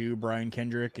comes to Brian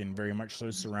Kendrick, and very much so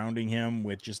surrounding him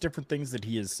with just different things that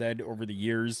he has said over the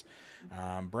years.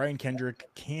 Brian Kendrick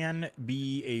can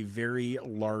be a very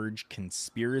large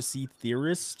conspiracy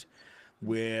theorist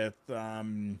with,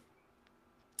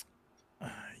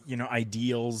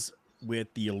 ideals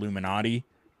with the Illuminati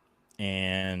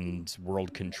and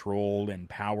world control and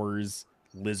powers,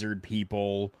 lizard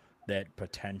people that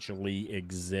potentially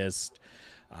exist,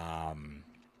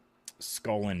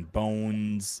 skull and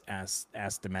bones,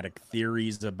 asthmatic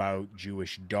theories about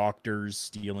Jewish doctors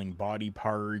stealing body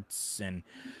parts, and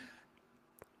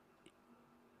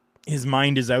his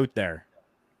mind is out there.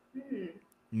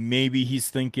 Maybe he's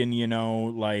thinking,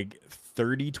 like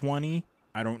 30-20,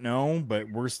 I don't know, but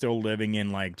we're still living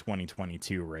in like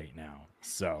 2022 right now.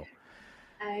 So,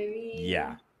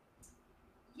 yeah.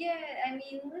 Yeah, I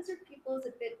mean, lizard people is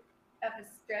a bit of a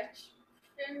stretch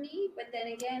for me, but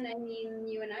then again, I mean,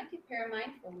 you and I could pair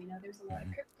mindful. We know there's a lot of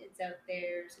cryptids out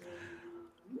there, so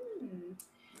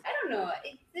I don't know.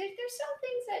 There's some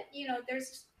things that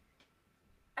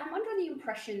I'm under the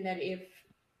impression that if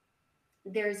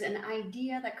there's an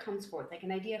idea that comes forth, like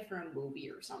an idea for a movie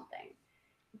or something,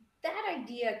 that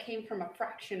idea came from a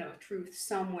fraction of truth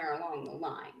somewhere along the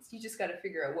lines. You just got to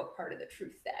figure out what part of the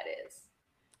truth that is.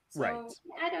 So, right.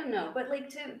 I don't know, but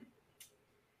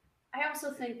I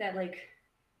also think that like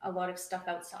a lot of stuff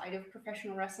outside of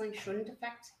professional wrestling shouldn't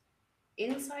affect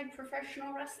inside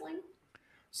professional wrestling.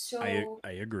 So I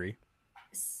agree.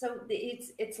 So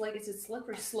it's like it's a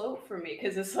slippery slope for me,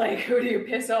 because it's like, who do you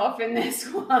piss off in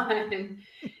this one?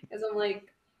 Because I'm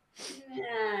like,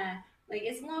 nah. Like,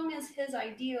 as long as his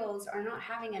ideals are not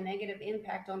having a negative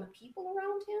impact on the people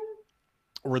around him,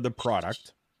 or the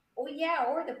product. Oh yeah,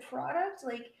 or the product.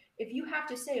 Like, if you have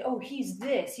to say, oh, he's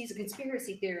a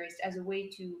conspiracy theorist, as a way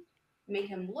to make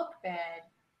him look bad,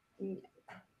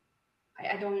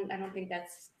 I don't think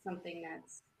that's something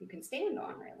that's you can stand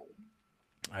on, really.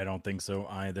 I don't think so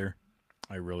either.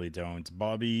 I really don't.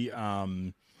 Bobby,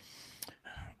 I've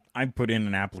put in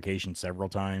an application several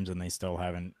times and they still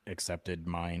haven't accepted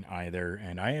mine either.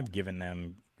 And I have given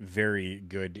them very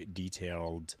good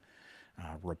detailed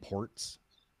reports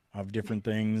of different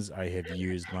things. I have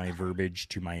used my verbiage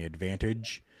to my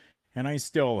advantage and I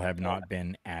still have not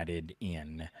been added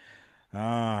in.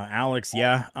 Alex,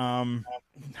 yeah,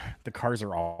 the cars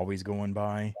are always going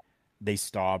by. They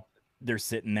stop. They're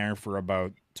sitting there for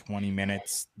about 20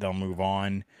 minutes. They'll move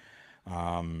on.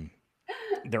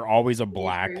 They're always a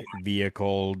black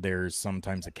vehicle. There's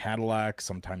sometimes a Cadillac,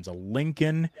 sometimes a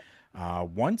Lincoln.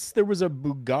 Once there was a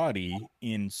Bugatti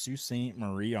in Sault Ste.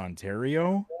 Marie,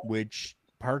 Ontario, which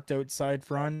parked outside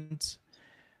front,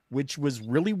 which was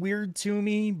really weird to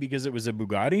me because it was a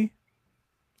Bugatti,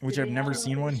 which I've never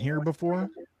seen one here before.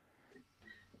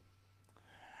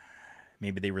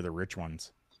 Maybe they were the rich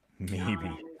ones.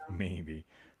 Maybe.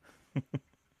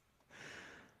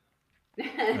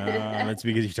 That's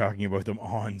because you're talking about them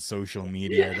on social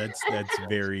media. That's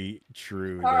very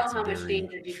true. Carl, that's how much very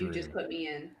danger did you just put me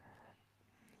in?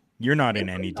 You're not in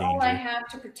any danger. All I have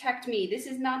to protect me. This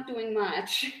is not doing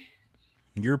much.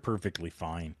 You're perfectly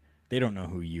fine. They don't know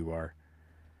who you are.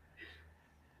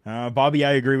 Bobby,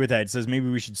 I agree with that. It says maybe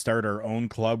we should start our own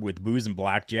club with booze and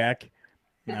blackjack.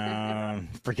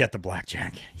 Forget the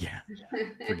blackjack. Yeah,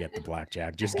 forget the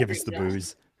blackjack. Just give us the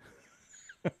booze.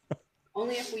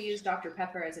 Only if we use Dr.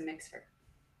 Pepper as a mixer.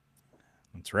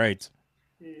 That's right.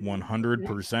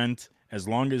 100%. As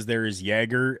long as there is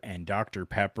Jaeger and Dr.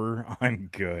 Pepper, I'm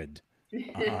good.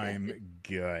 I'm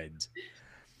good.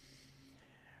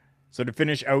 So to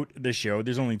finish out the show,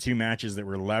 there's only 2 matches that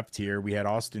were left here. We had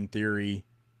Austin Theory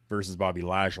versus Bobby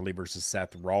Lashley versus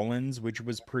Seth Rollins, which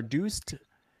was produced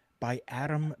by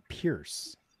Adam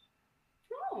Pearce.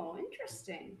 Oh,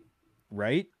 interesting.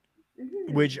 Right?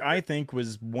 Mm-hmm. Which I think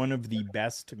was one of the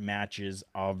best matches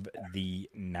of the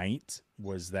night,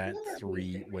 was that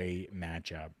 3-way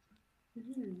matchup.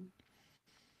 Mm-hmm.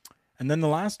 And then the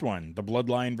last one, the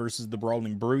Bloodline versus the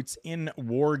Brawling Brutes in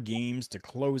War Games to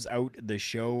close out the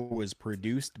show, was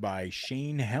produced by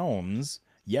Shane Helms.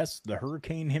 Yes, the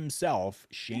Hurricane himself,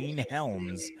 Shane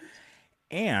Helms,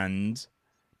 and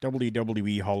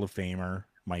WWE Hall of Famer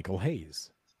Michael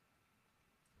Hayes.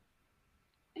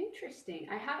 Interesting.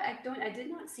 I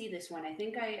did not see this one. I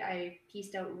think I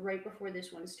pieced out right before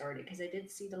this one started because I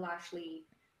did see the Lashley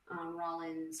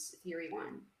Rollins Theory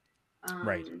one.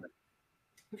 Right.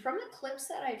 From the clips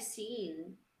that I've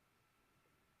seen,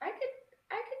 I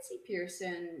could see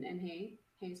Pearson and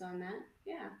Hayes on that.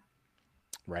 Yeah.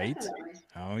 Right? Definitely.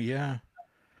 Oh yeah.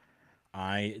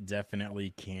 I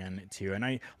definitely can too.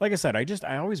 And like I said,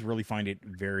 I always really find it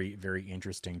very, very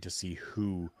interesting to see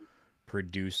who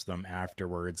produced them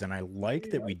afterwards. And I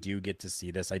like that we do get to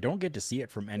see this. I don't get to see it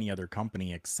from any other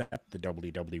company except the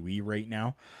WWE right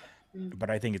now, but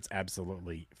I think it's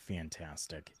absolutely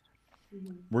fantastic.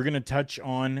 Mm-hmm. We're going to touch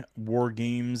on War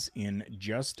Games in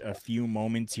just a few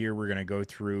moments here. We're going to go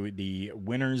through the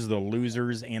winners, the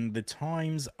losers, and the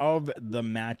times of the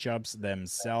matchups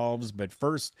themselves. But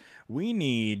first, we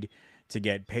need to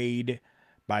get paid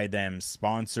by them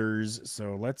sponsors.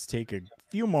 So let's take a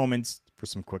few moments for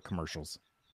some quick commercials.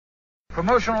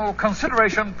 Promotional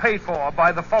consideration paid for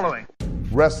by the following.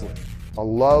 Wrestling, a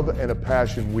love and a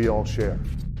passion we all share.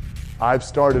 I've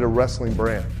started a wrestling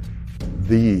brand,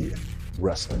 the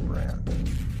wrestling brand.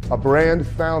 A brand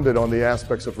founded on the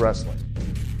aspects of wrestling.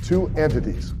 2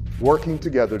 entities working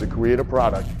together to create a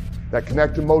product that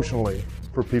connect emotionally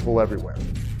for people everywhere.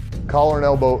 Collar and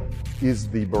Elbow is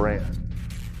the brand.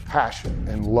 Passion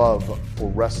and love for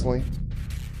wrestling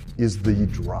is the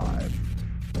drive.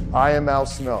 I am Al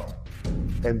Snow,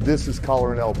 and this is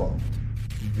Collar and Elbow,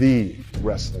 the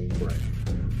wrestling brand.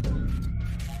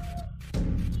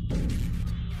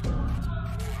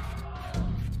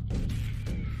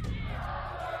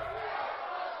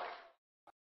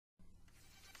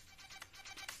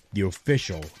 The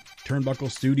official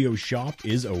Turnbuckle Studio shop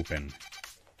is open.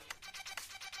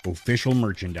 Official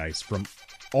merchandise from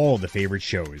all the favorite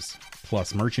shows,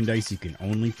 plus merchandise you can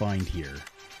only find here.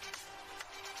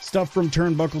 Stuff from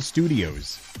Turnbuckle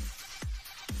Studios.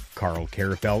 Carl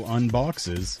Carafel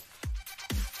unboxes.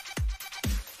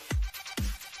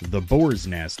 The Boar's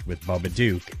Nest with Bubba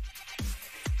Duke.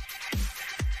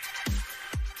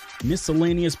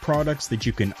 Miscellaneous products that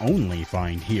you can only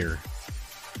find here.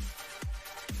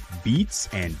 Beats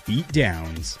and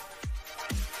beatdowns.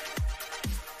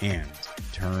 And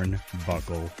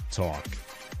Turnbuckle Talk.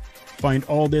 Find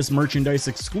all this merchandise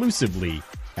exclusively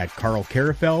at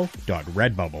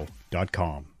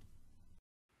carlcarafel.redbubble.com.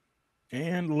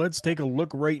 And let's take a look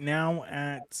right now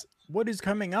at what is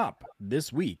coming up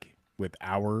this week with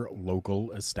our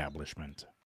local establishment.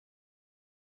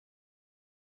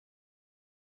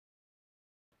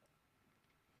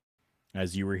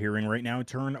 As you were hearing right now,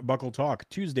 Turnbuckle Talk,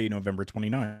 Tuesday, November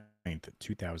 29th,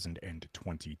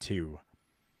 2022.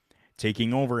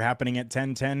 Taking over, happening at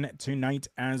 10:10 tonight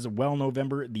as well,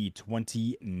 November the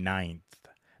 29th.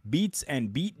 Beats and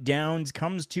Beatdowns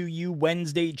comes to you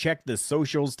Wednesday. Check the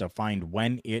socials to find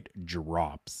when it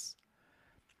drops.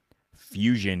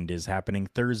 Fusioned is happening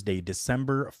Thursday,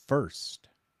 December 1st.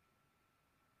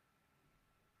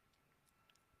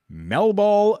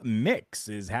 Melball Mix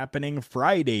is happening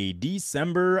Friday,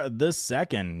 December the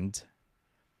 2nd.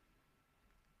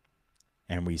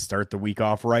 And we start the week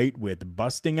off right with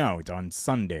Busting Out on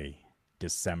Sunday,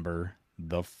 December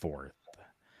the 4th.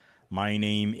 My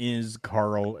name is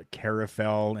Carl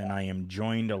Carafel, and I am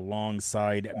joined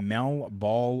alongside Mel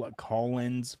Ball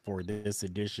Collins for this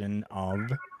edition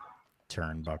of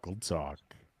Turnbuckle Talk.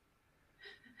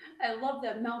 I love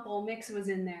that Melball Mix was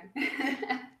in there.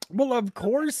 Well, of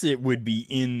course it would be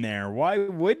in there. Why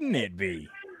wouldn't it be?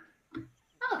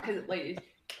 Oh, because it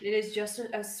is just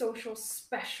a social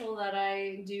special that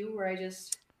I do where I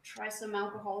just try some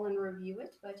alcohol and review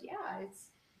it. But yeah,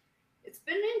 it's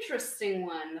been an interesting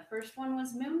one. The first one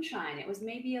was moonshine. It was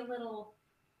maybe a little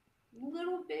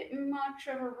bit much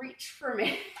of a reach for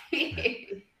me.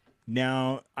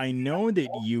 Now, I know that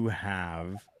you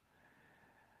have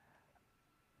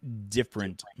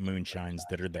different moonshines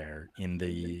that are there in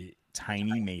the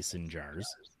tiny mason jars.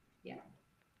 Yeah.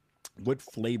 What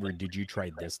flavor did you try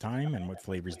this time, and what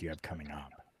flavors do you have coming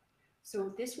up?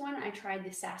 So this one, I tried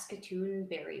the Saskatoon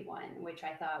berry one, which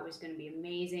I thought was going to be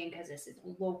amazing because this is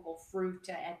local fruit.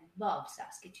 I love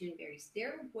Saskatoon berries.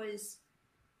 There was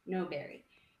no berry.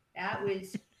 That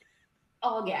was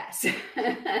all gas.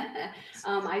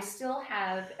 I still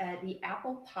have the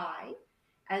apple pie,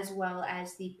 as well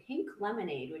as the pink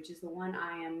lemonade, which is the one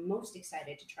I am most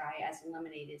excited to try, as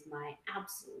lemonade is my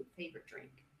absolute favorite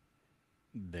drink.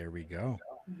 There we go.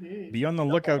 Mm-hmm. Be on the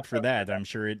lookout for that. I'm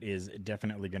sure it is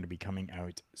definitely going to be coming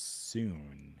out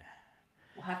soon.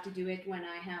 We'll have to do it when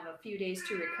I have a few days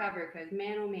to recover, because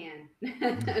man, oh man.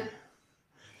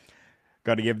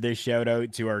 Got to give this shout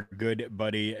out to our good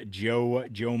buddy Joe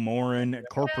Morin,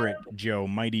 Corporate Joe,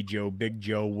 Mighty Joe, Big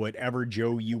Joe, whatever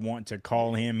Joe you want to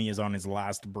call him. He is on his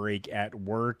last break at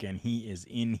work, and he is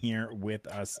in here with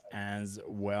us as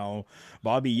well.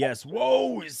 Bobby, yes.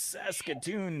 Whoa,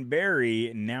 Saskatoon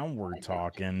Berry. Now we're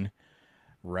talking,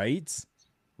 right?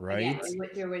 Right? Again,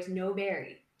 there was no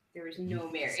berry. There was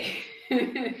no berry.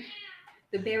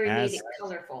 The berry made it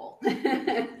colorful.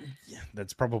 Yeah,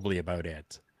 that's probably about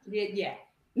it. Yeah.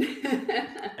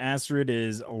 Astrid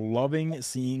is loving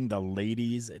seeing the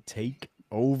ladies take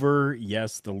over.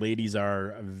 Yes, the ladies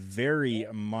are very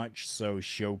much so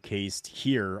showcased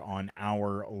here on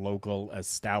our local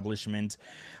establishment.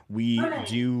 We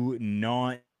do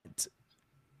not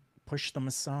push them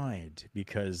aside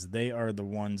because they are the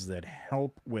ones that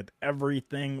help with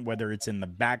everything, whether it's in the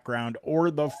background or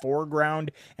the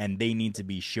foreground, and they need to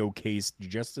be showcased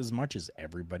just as much as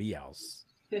everybody else.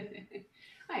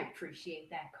 I appreciate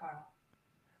that, Carl.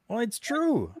 Well, it's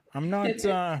true. I'm not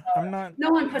No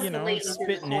one puts the ladies in the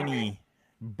spitting corner. any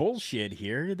bullshit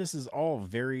here. This is all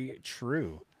very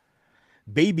true.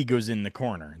 Baby goes in the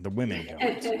corner. The women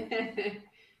don't.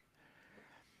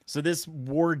 So this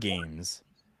War Games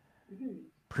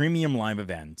premium live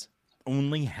event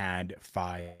only had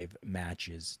 5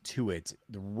 matches to it.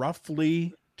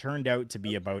 Roughly turned out to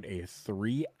be about a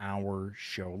 3-hour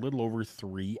show, a little over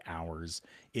 3 hours.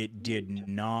 It did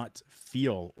not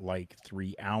feel like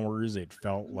 3 hours. It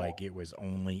felt like it was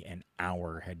only an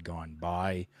hour had gone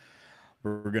by.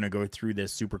 We're going to go through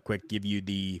this super quick, give you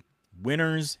the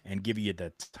winners and give you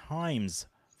the times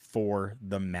for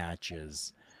the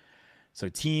matches. So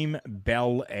Team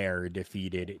Bel Air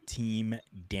defeated Team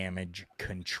Damage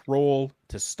Control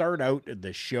to start out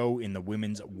the show in the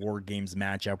Women's War Games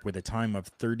matchup with a time of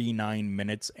 39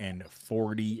 minutes and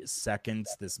 40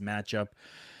 seconds. This matchup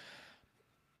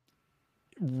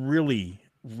really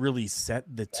set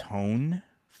the tone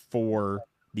for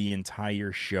the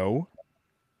entire show.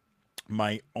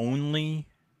 My only,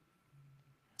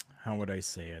 how would I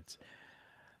say it?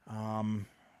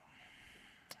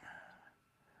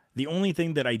 The only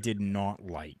thing that I did not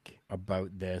like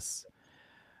about this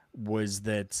was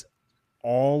that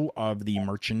all of the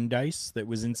merchandise that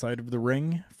was inside of the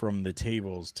ring, from the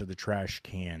tables to the trash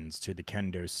cans to the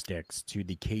kendo sticks to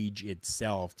the cage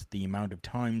itself, to the amount of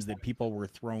times that people were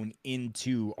thrown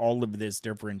into all of this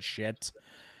different shit,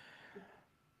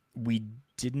 we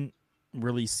didn't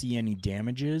really see any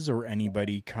damages or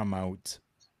anybody come out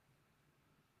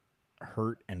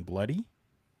hurt and bloody,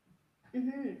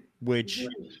 which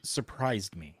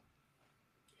surprised me.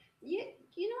 Yeah,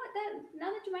 you know what? That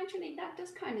now that you mention it, that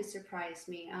does kind of surprise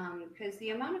me. Because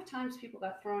the amount of times people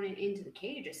got thrown into the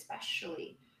cage,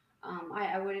 especially,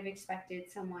 I would have expected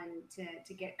someone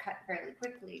to get cut fairly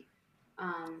quickly.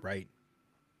 Right.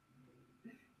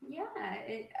 Yeah,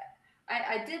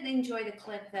 I did enjoy the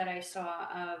clip that I saw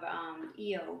of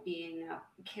Io being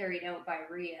carried out by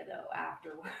Rhea though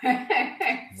afterwards.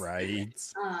 Right.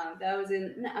 That was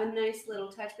a nice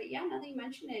little touch. But yeah, now that you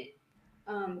mention it,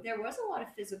 there was a lot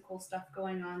of physical stuff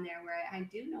going on there where I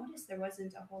do notice there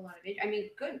wasn't a whole lot of I mean,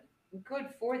 good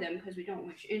for them because we don't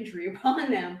wish injury upon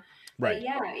them. But Right.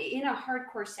 yeah, in a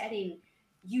hardcore setting,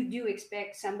 you do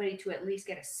expect somebody to at least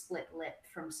get a split lip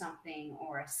from something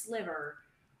or a sliver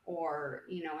or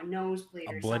a nosebleed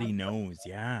A or bloody something. nose,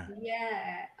 yeah.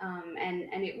 Yeah,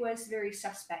 and it was very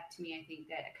suspect to me. I think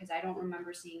that because I don't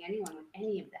remember seeing anyone with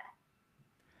any of that.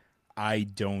 I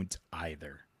don't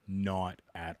either. Not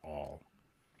at all.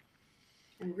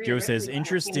 And Rhea Joe says, Ripley kind of came out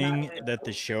interesting of it. that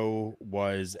the show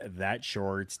was that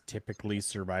short. Typically,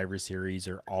 Survivor Series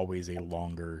are always a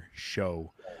longer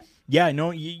show. Yeah, no,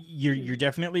 you're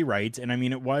definitely right. And I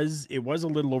mean, it was a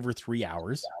little over 3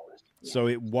 hours. So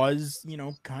it was,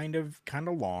 kind of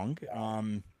long.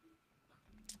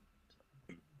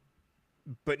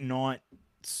 But not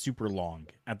super long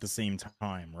at the same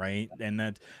time, right? And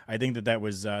that I think that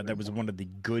was one of the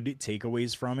good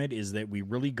takeaways from it, is that we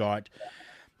really got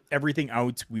everything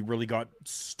out. We really got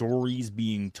stories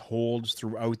being told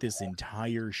throughout this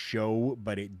entire show,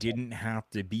 but it didn't have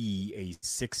to be a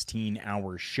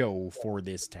 16-hour show for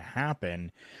this to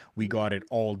happen. We got it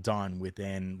all done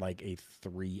within like a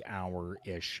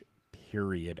 3-hour-ish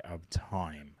period of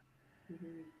time.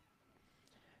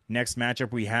 Next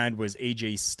matchup we had was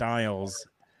AJ Styles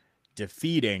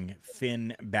defeating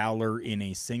Finn Balor in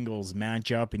a singles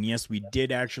matchup. And yes, we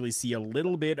did actually see a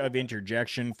little bit of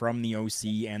interjection from the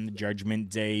OC and the Judgment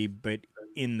Day, but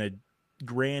in the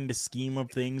grand scheme of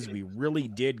things, we really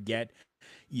did get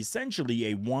essentially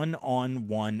a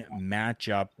one-on-one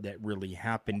matchup that really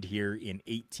happened here in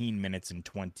 18 minutes and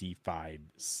 25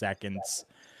 seconds.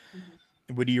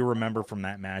 What do you remember from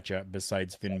that matchup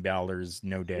besides Finn Balor's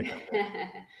no dick?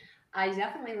 I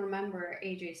definitely remember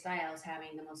AJ Styles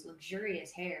having the most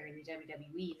luxurious hair in the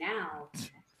WWE now,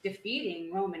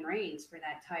 defeating Roman Reigns for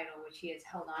that title, which he has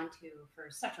held on to for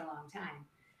such a long time.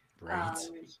 Right.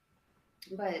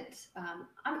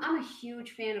 I'm a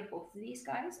huge fan of both of these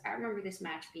guys. I remember this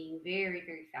match being very,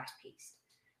 very fast paced.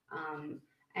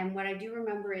 And what I do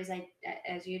remember is,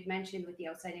 as you had mentioned with the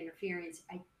outside interference,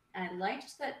 I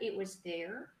liked that it was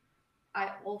there.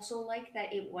 I also like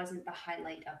that it wasn't the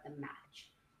highlight of the match.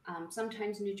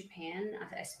 Sometimes New Japan,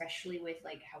 especially with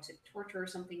like House of Torture or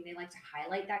something, they like to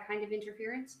highlight that kind of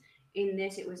interference. In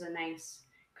this, it was a nice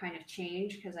kind of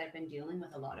change because I've been dealing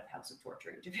with a lot of House of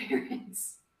Torture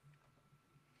interference.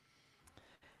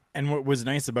 And what was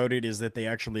nice about it is that they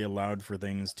actually allowed for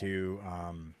things to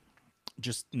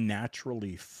just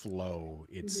naturally flow,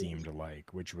 it seemed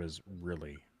like, which was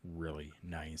really, really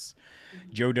nice.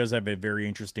 Joe does have a very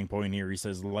interesting point here. He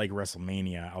says, like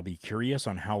WrestleMania, I'll be curious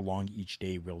on how long each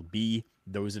day will be.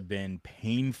 Those have been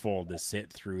painful to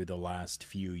sit through the last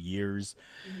few years.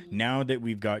 Now that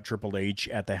we've got Triple H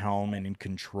at the helm and in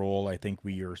control, I think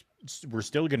we're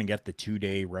still going to get the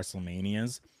 2-day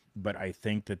WrestleManias, but I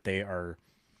think that they are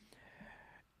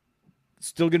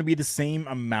still going to be the same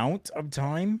amount of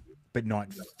time, but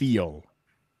not feel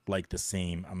like the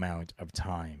same amount of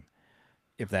time,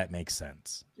 if that makes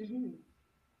sense.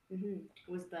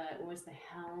 Was the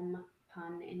helm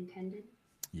pun intended?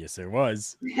 Yes, it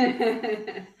was.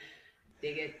 Dig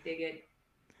it.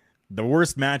 The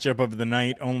worst matchup of the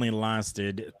night only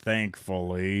lasted,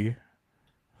 thankfully,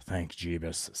 thank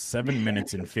Jeebus, 7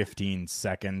 minutes and 15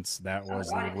 seconds. That was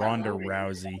the Ronda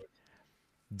Rousey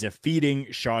defeating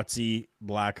Shotzi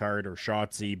Blackheart, or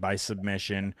Shotzi, by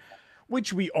submission,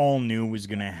 which we all knew was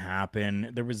going to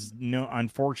happen. There was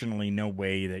unfortunately no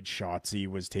way that Shotzi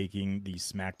was taking the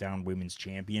SmackDown Women's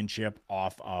Championship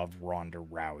off of Ronda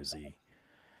Rousey.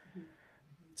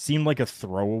 Seemed like a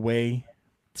throwaway.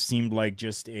 Seemed like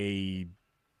just a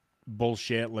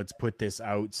bullshit. Let's put this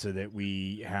out so that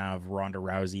we have Ronda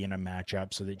Rousey in a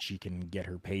matchup so that she can get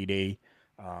her payday.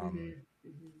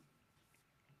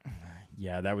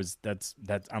 Yeah, that's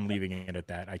I'm leaving it at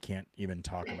that. I can't even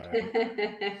talk about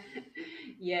it.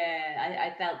 Yeah,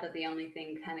 I felt that the only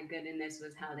thing kind of good in this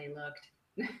was how they looked.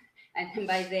 And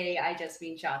by they, I just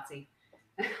mean Shotzi.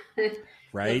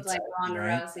 Right? Looked like Ronda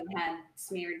Right? Rousey had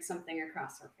smeared something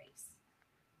across her face.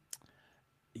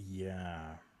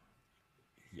 Yeah.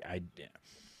 Yeah,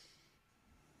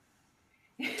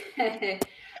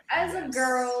 As a yes.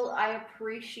 girl, I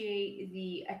appreciate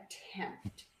the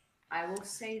attempt. I will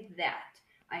say that.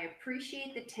 I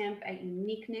appreciate the attempt at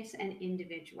uniqueness and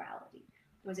individuality.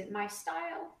 Was it my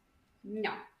style?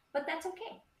 No, but that's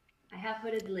okay. I have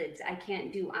hooded lids. I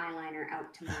can't do eyeliner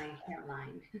out to my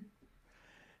hairline.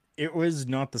 It was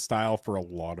not the style for a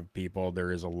lot of people.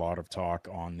 There is a lot of talk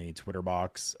on the Twitter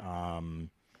box.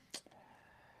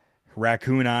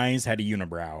 Raccoon eyes had a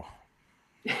unibrow,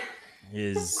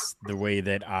 is the way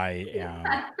that I am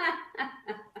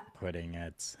putting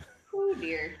it. Oh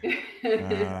dear.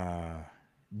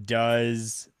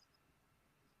 Does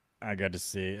I got to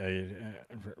say,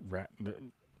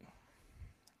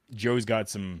 Joe's got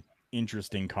some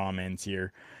interesting comments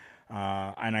here,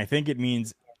 and I think it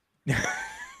means.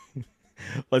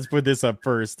 Let's put this up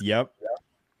first. Yep.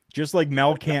 Just like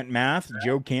Mel can't math,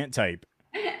 Joe can't type.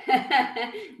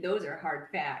 Those are hard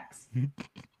facts.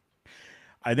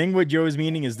 I think what Joe is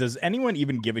meaning is, does anyone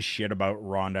even give a shit about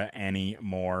Rhonda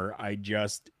anymore? I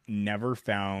just never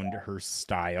found her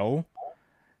style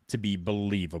to be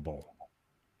believable.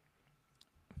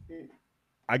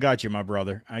 I got you, my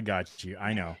brother. I got you.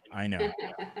 I know.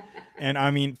 And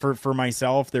I mean, for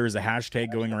myself, there is a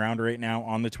hashtag going around right now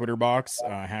on the Twitter box,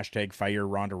 hashtag fire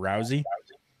Ronda Rousey.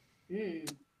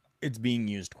 It's being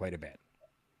used quite a bit.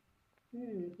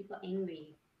 People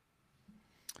angry.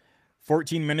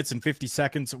 14 minutes and 50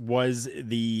 seconds was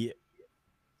the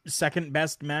second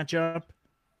best matchup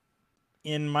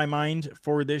in my mind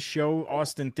for this show.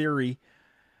 Austin Theory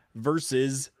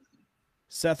versus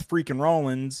Seth freaking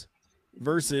Rollins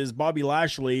versus Bobby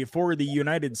Lashley for the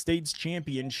United States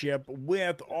Championship,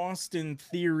 with Austin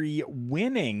Theory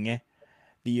winning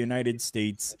the United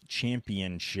States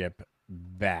Championship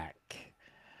back.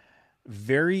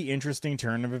 Very interesting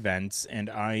turn of events, and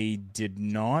I did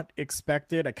not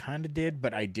expect it. I kind of did,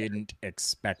 but I didn't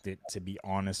expect it, to be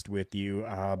honest with you.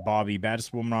 Bobby,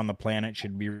 baddest woman on the planet,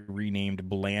 should be renamed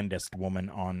blandest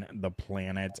woman on the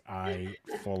planet. I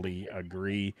fully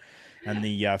agree. And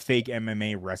the fake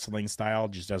MMA wrestling style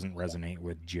just doesn't resonate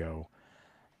with Joe.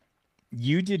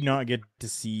 You did not get to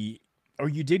see, or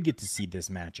you did get to see this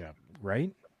matchup,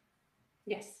 right?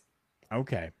 Yes.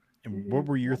 Okay. And what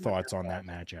were your thoughts on that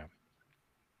matchup?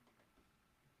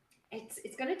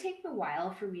 It's gonna take a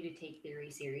while for me to take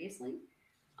Theory seriously.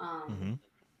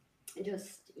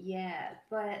 Just yeah,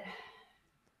 but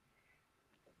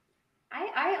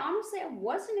I honestly I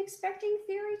wasn't expecting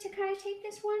Theory to kind of take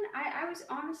this one. I was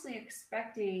honestly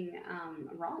expecting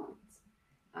Rollins,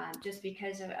 just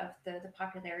because of the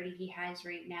popularity he has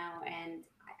right now, and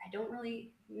I don't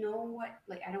really know what,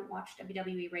 like, I don't watch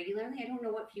WWE regularly. I don't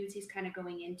know what feuds he's kind of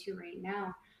going into right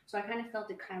now. So I kind of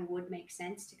felt it kind of would make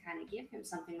sense to kind of give him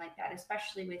something like that,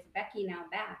 especially with Becky now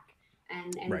back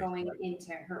and going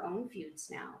into her own feuds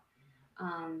now.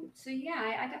 So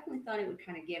yeah, I definitely thought it would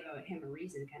kind of give him a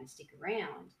reason to kind of stick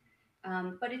around.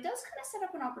 But it does kind of set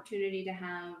up an opportunity to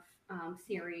have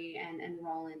Theory and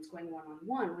Rollins going one on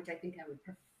one, which I think I would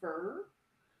prefer.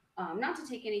 Not to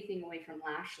take anything away from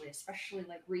Lashley, especially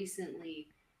like recently,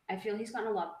 I feel he's gotten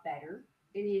a lot better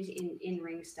in his in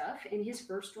ring stuff. In his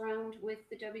first round with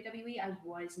the WWE, I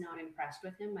was not impressed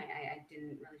with him. I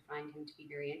didn't really find him to be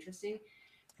very interesting.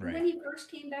 Right. When he first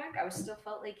came back, I was still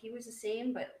felt like he was the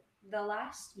same, but the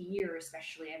last year,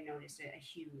 especially, I've noticed a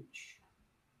huge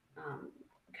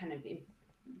kind of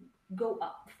go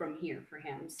up from here for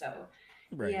him. So,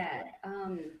 yeah.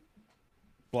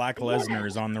 Black Lesnar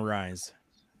is on the rise.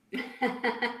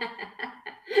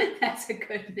 That's a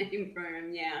good name for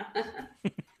him, yeah.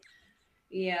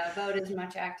 Yeah, about as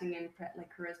much acting and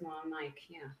like charisma on mic,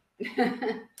 yeah.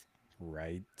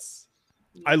 Right.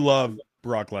 I love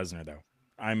Brock Lesnar, though.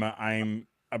 I'm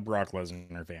a Brock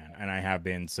Lesnar fan, and I have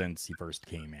been since he first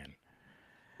came in.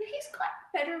 He's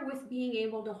gotten better with being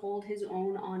able to hold his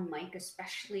own on mic,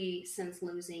 especially since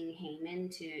losing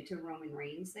Heyman to Roman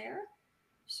Reigns there.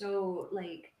 So,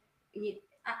 like,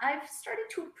 I've started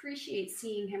to appreciate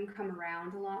seeing him come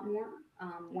around a lot more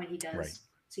when he does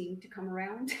seem to come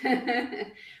around.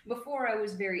 Before, I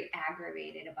was very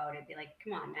aggravated about it. Be like,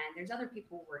 come on, man, there's other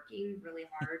people working really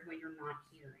hard when you're not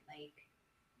here. Like,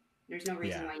 there's no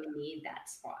reason why you need that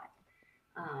spot.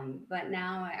 But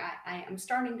now I'm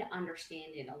starting to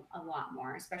understand it a lot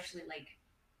more, especially like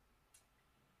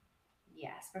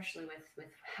Yeah, especially with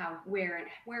how where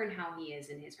and how he is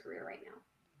in his career right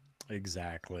now.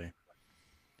 Exactly.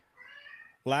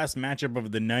 Last matchup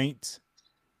of the night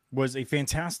was a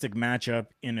fantastic matchup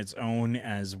in its own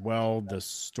as well. The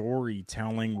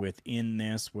storytelling within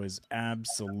this was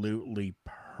absolutely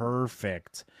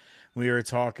perfect. We are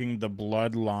talking the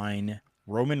Bloodline,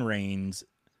 Roman Reigns,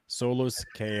 Solo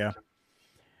Sikoa,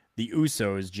 the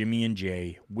Usos, Jimmy and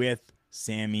Jay, with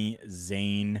Sami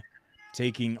Zayn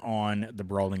taking on the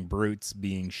Brawling Brutes,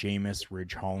 being Sheamus,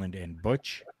 Ridge Holland, and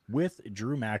Butch, with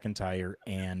Drew McIntyre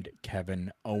and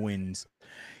Kevin Owens.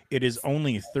 It is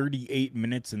only 38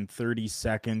 minutes and 30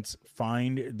 seconds.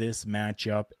 Find this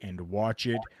matchup and watch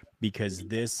it because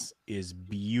this is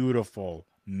beautiful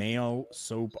male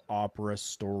soap opera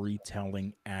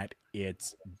storytelling at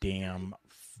its damn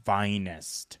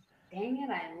finest. Dang it,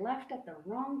 I left at the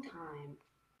wrong time.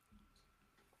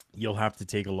 You'll have to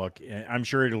take a look. I'm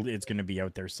sure it's going to be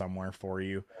out there somewhere for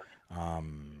you.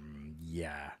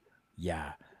 Yeah.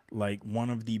 Like one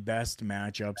of the best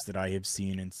matchups that I have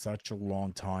seen in such a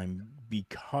long time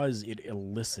because it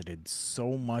elicited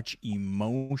so much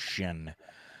emotion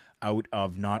out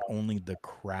of not only the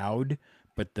crowd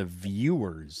but the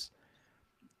viewers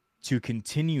to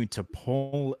continue to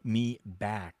pull me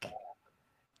back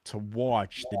to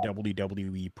watch the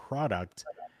WWE product.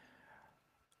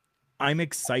 I'm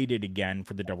excited again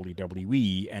for the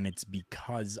WWE, and it's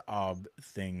because of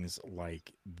things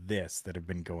like this that have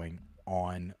been going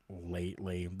on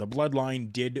lately. The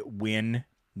Bloodline did win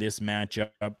this matchup.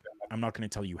 I'm not going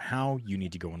to tell you how. You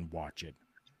need to go and watch it.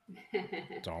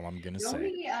 That's all I'm going to The say.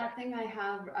 only thing I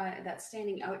have that's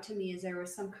standing out to me is there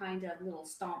was some kind of little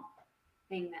stomp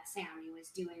thing that Sammy was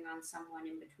doing on someone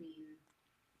in between,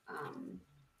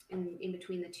 in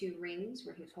between the two rings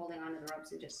where he was holding onto the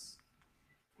ropes and just.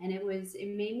 And it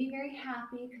made me very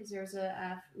happy because there's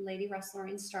a lady wrestler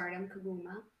in Stardom,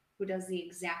 Kaguma, who does the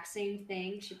exact same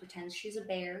thing. She pretends she's a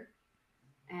bear,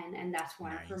 and that's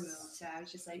one of her moves. So I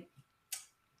was just like,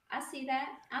 I see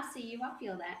that, I see you, I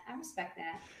feel that, I respect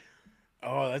that.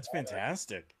 Oh, that's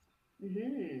fantastic.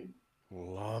 Mm-hmm.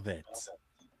 Love it.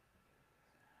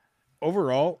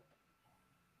 Overall,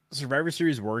 Survivor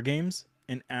Series War Games,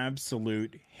 an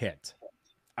absolute hit.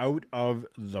 Out of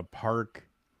the park.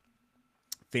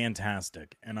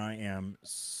 Fantastic. And I am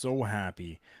so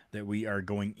happy that we are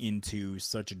going into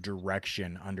such a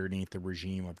direction underneath the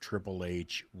regime of Triple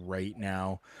H right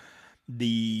now.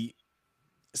 The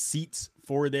seats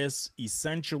for this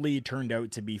essentially turned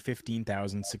out to be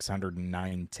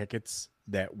 15,609 tickets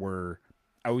that were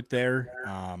out there.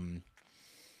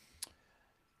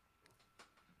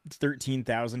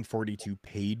 13,042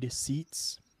 paid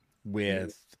seats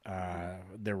with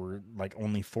there were like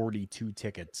only 42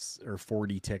 tickets or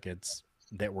 40 tickets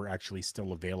that were actually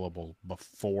still available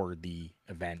before the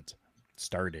event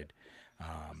started.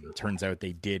 Turns out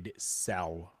they did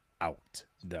sell out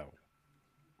though.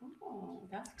 Oh,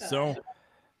 that's good. So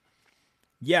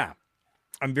yeah,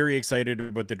 I'm very excited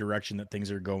about the direction that things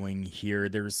are going here.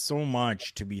 There's so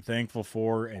much to be thankful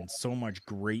for and so much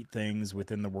great things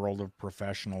within the world of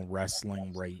professional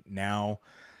wrestling right now.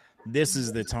 This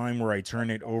is the time where I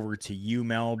turn it over to you,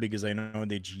 Mel, because I know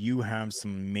that you have some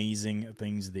amazing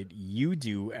things that you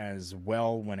do as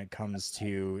well when it comes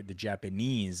to the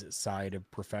Japanese side of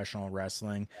professional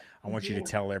wrestling. I want you to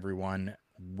tell everyone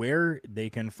where they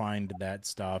can find that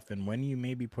stuff and when you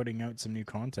may be putting out some new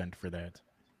content for that.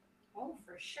 Oh,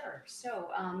 for sure. So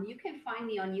you can find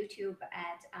me on YouTube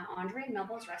at Andre and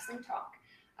Melbo's Wrestling Talk.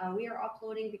 We are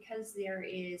uploading because there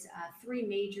is 3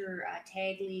 major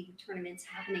tag league tournaments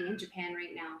happening in Japan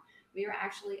right now. We are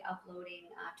actually uploading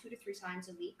 2 to 3 times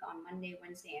a week on Monday,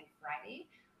 Wednesday, and Friday,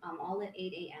 all at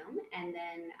 8 a.m. And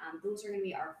then those are going to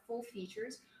be our full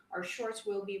features. Our shorts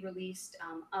will be released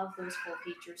of those full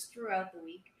features throughout the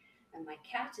week. And my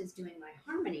cat is doing my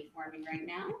harmony for me right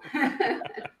now.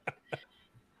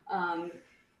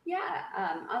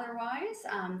 Otherwise,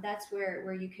 that's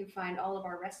where you can find all of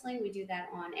our wrestling. We do that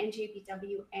on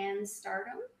NJPW and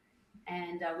Stardom.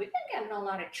 And we've been getting a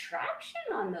lot of traction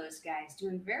on those guys,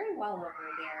 doing very well over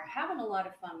there, having a lot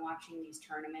of fun watching these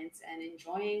tournaments and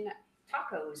enjoying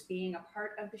tacos being a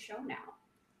part of the show now.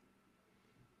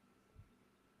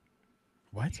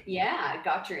 What? Yeah, it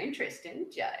got your interest,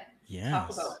 didn't you? Yes.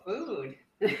 Talk about food.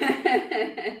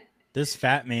 This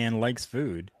fat man likes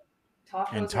food.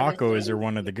 And tacos are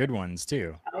one of the good ones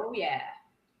too. Oh yeah.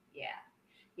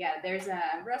 There's a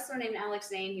wrestler named Alex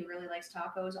Zane. He really likes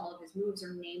tacos. All of his moves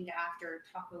are named after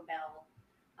Taco Bell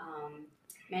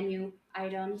menu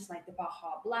items like the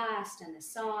Baja Blast and the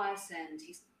sauce, and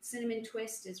cinnamon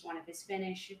twist is one of his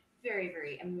finish. Very,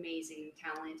 very amazing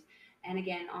talent. And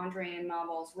again, Andre and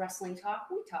Melville's Wrestling Talk,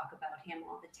 we talk about him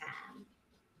all the time.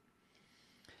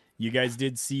 You guys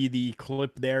did see the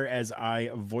clip there as I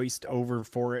voiced over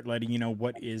for it, letting you know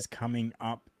what is coming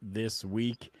up this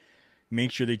week.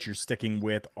 Make sure that you're sticking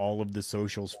with all of the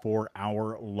socials for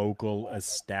our local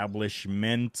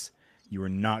establishment. You are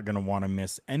not going to want to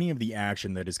miss any of the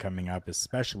action that is coming up,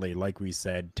 especially, like we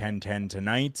said, 10-10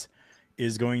 tonight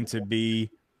is going to be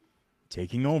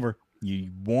taking over.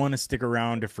 You want to stick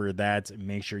around for that.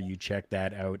 Make sure you check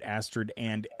that out. Astrid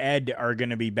and Ed are going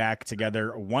to be back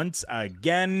together once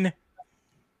again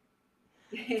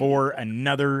for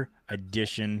another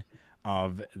edition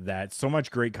of that. So much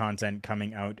great content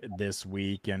coming out this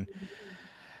week. And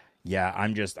yeah,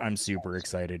 I'm super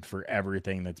excited for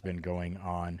everything that's been going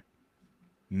on.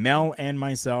 Mel and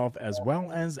myself, as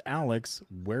well as Alex,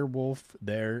 Werewolf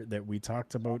there that we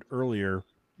talked about earlier,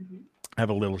 have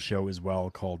a little show as well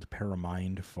called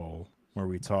Paramindful, where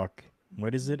we talk,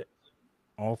 what is it?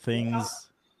 All things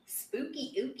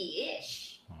spooky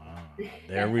ooky-ish.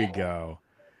 There we go.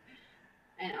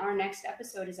 And our next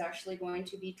episode is actually going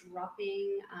to be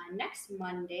dropping next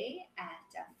Monday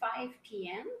at 5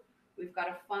 p.m. We've got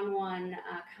a fun one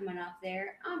coming up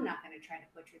there. I'm not going to try to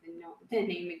butcher the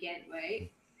name again.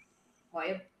 Wait.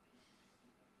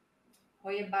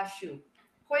 Hoyabashu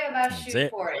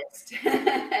Forest.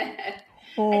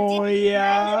 Oh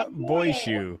yeah, boy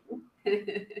shoe.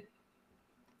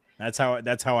 That's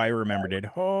how I remembered it.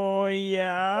 Oh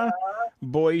yeah,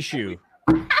 boy shoe.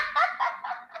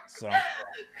 So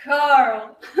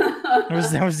Carl.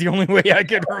 that was the only way I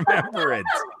could remember it.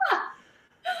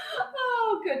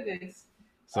 Oh goodness.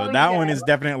 So that one is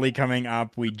definitely coming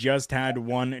up. We just had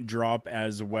one drop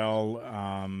as well.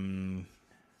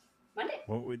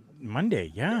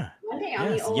 Monday, yeah. Monday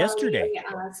on the OLE yesterday.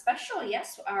 Special,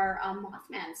 yes. Our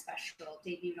Mothman special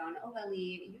debuted on OLE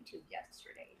YouTube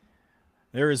yesterday.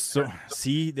 There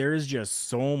is just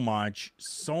so much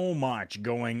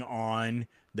going on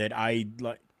that I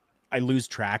lose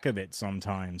track of it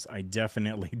sometimes. I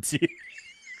definitely do.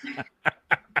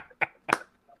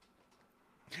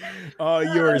 Oh,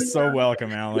 you are so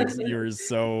welcome, Alex. You're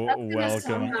so welcome.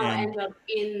 Somehow end up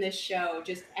in the show,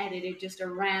 just edited, just a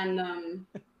random.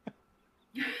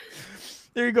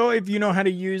 There you go. If you know how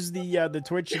to use the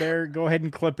Twitch there, go ahead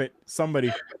and clip it.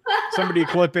 Somebody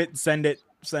clip it, send it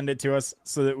to us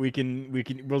so that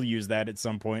we'll use that at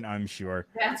some point, I'm sure.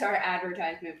 That's our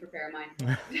advertisement for Paramount.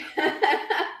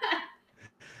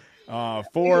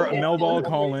 For Melball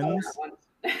Collins.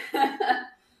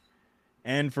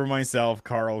 And for myself,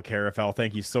 Carl Carafel,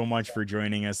 thank you so much for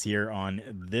joining us here on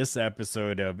this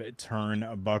episode of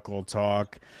Turnbuckle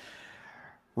Talk.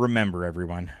 Remember,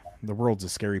 everyone, the world's a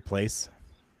scary place,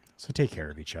 so take care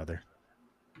of each other.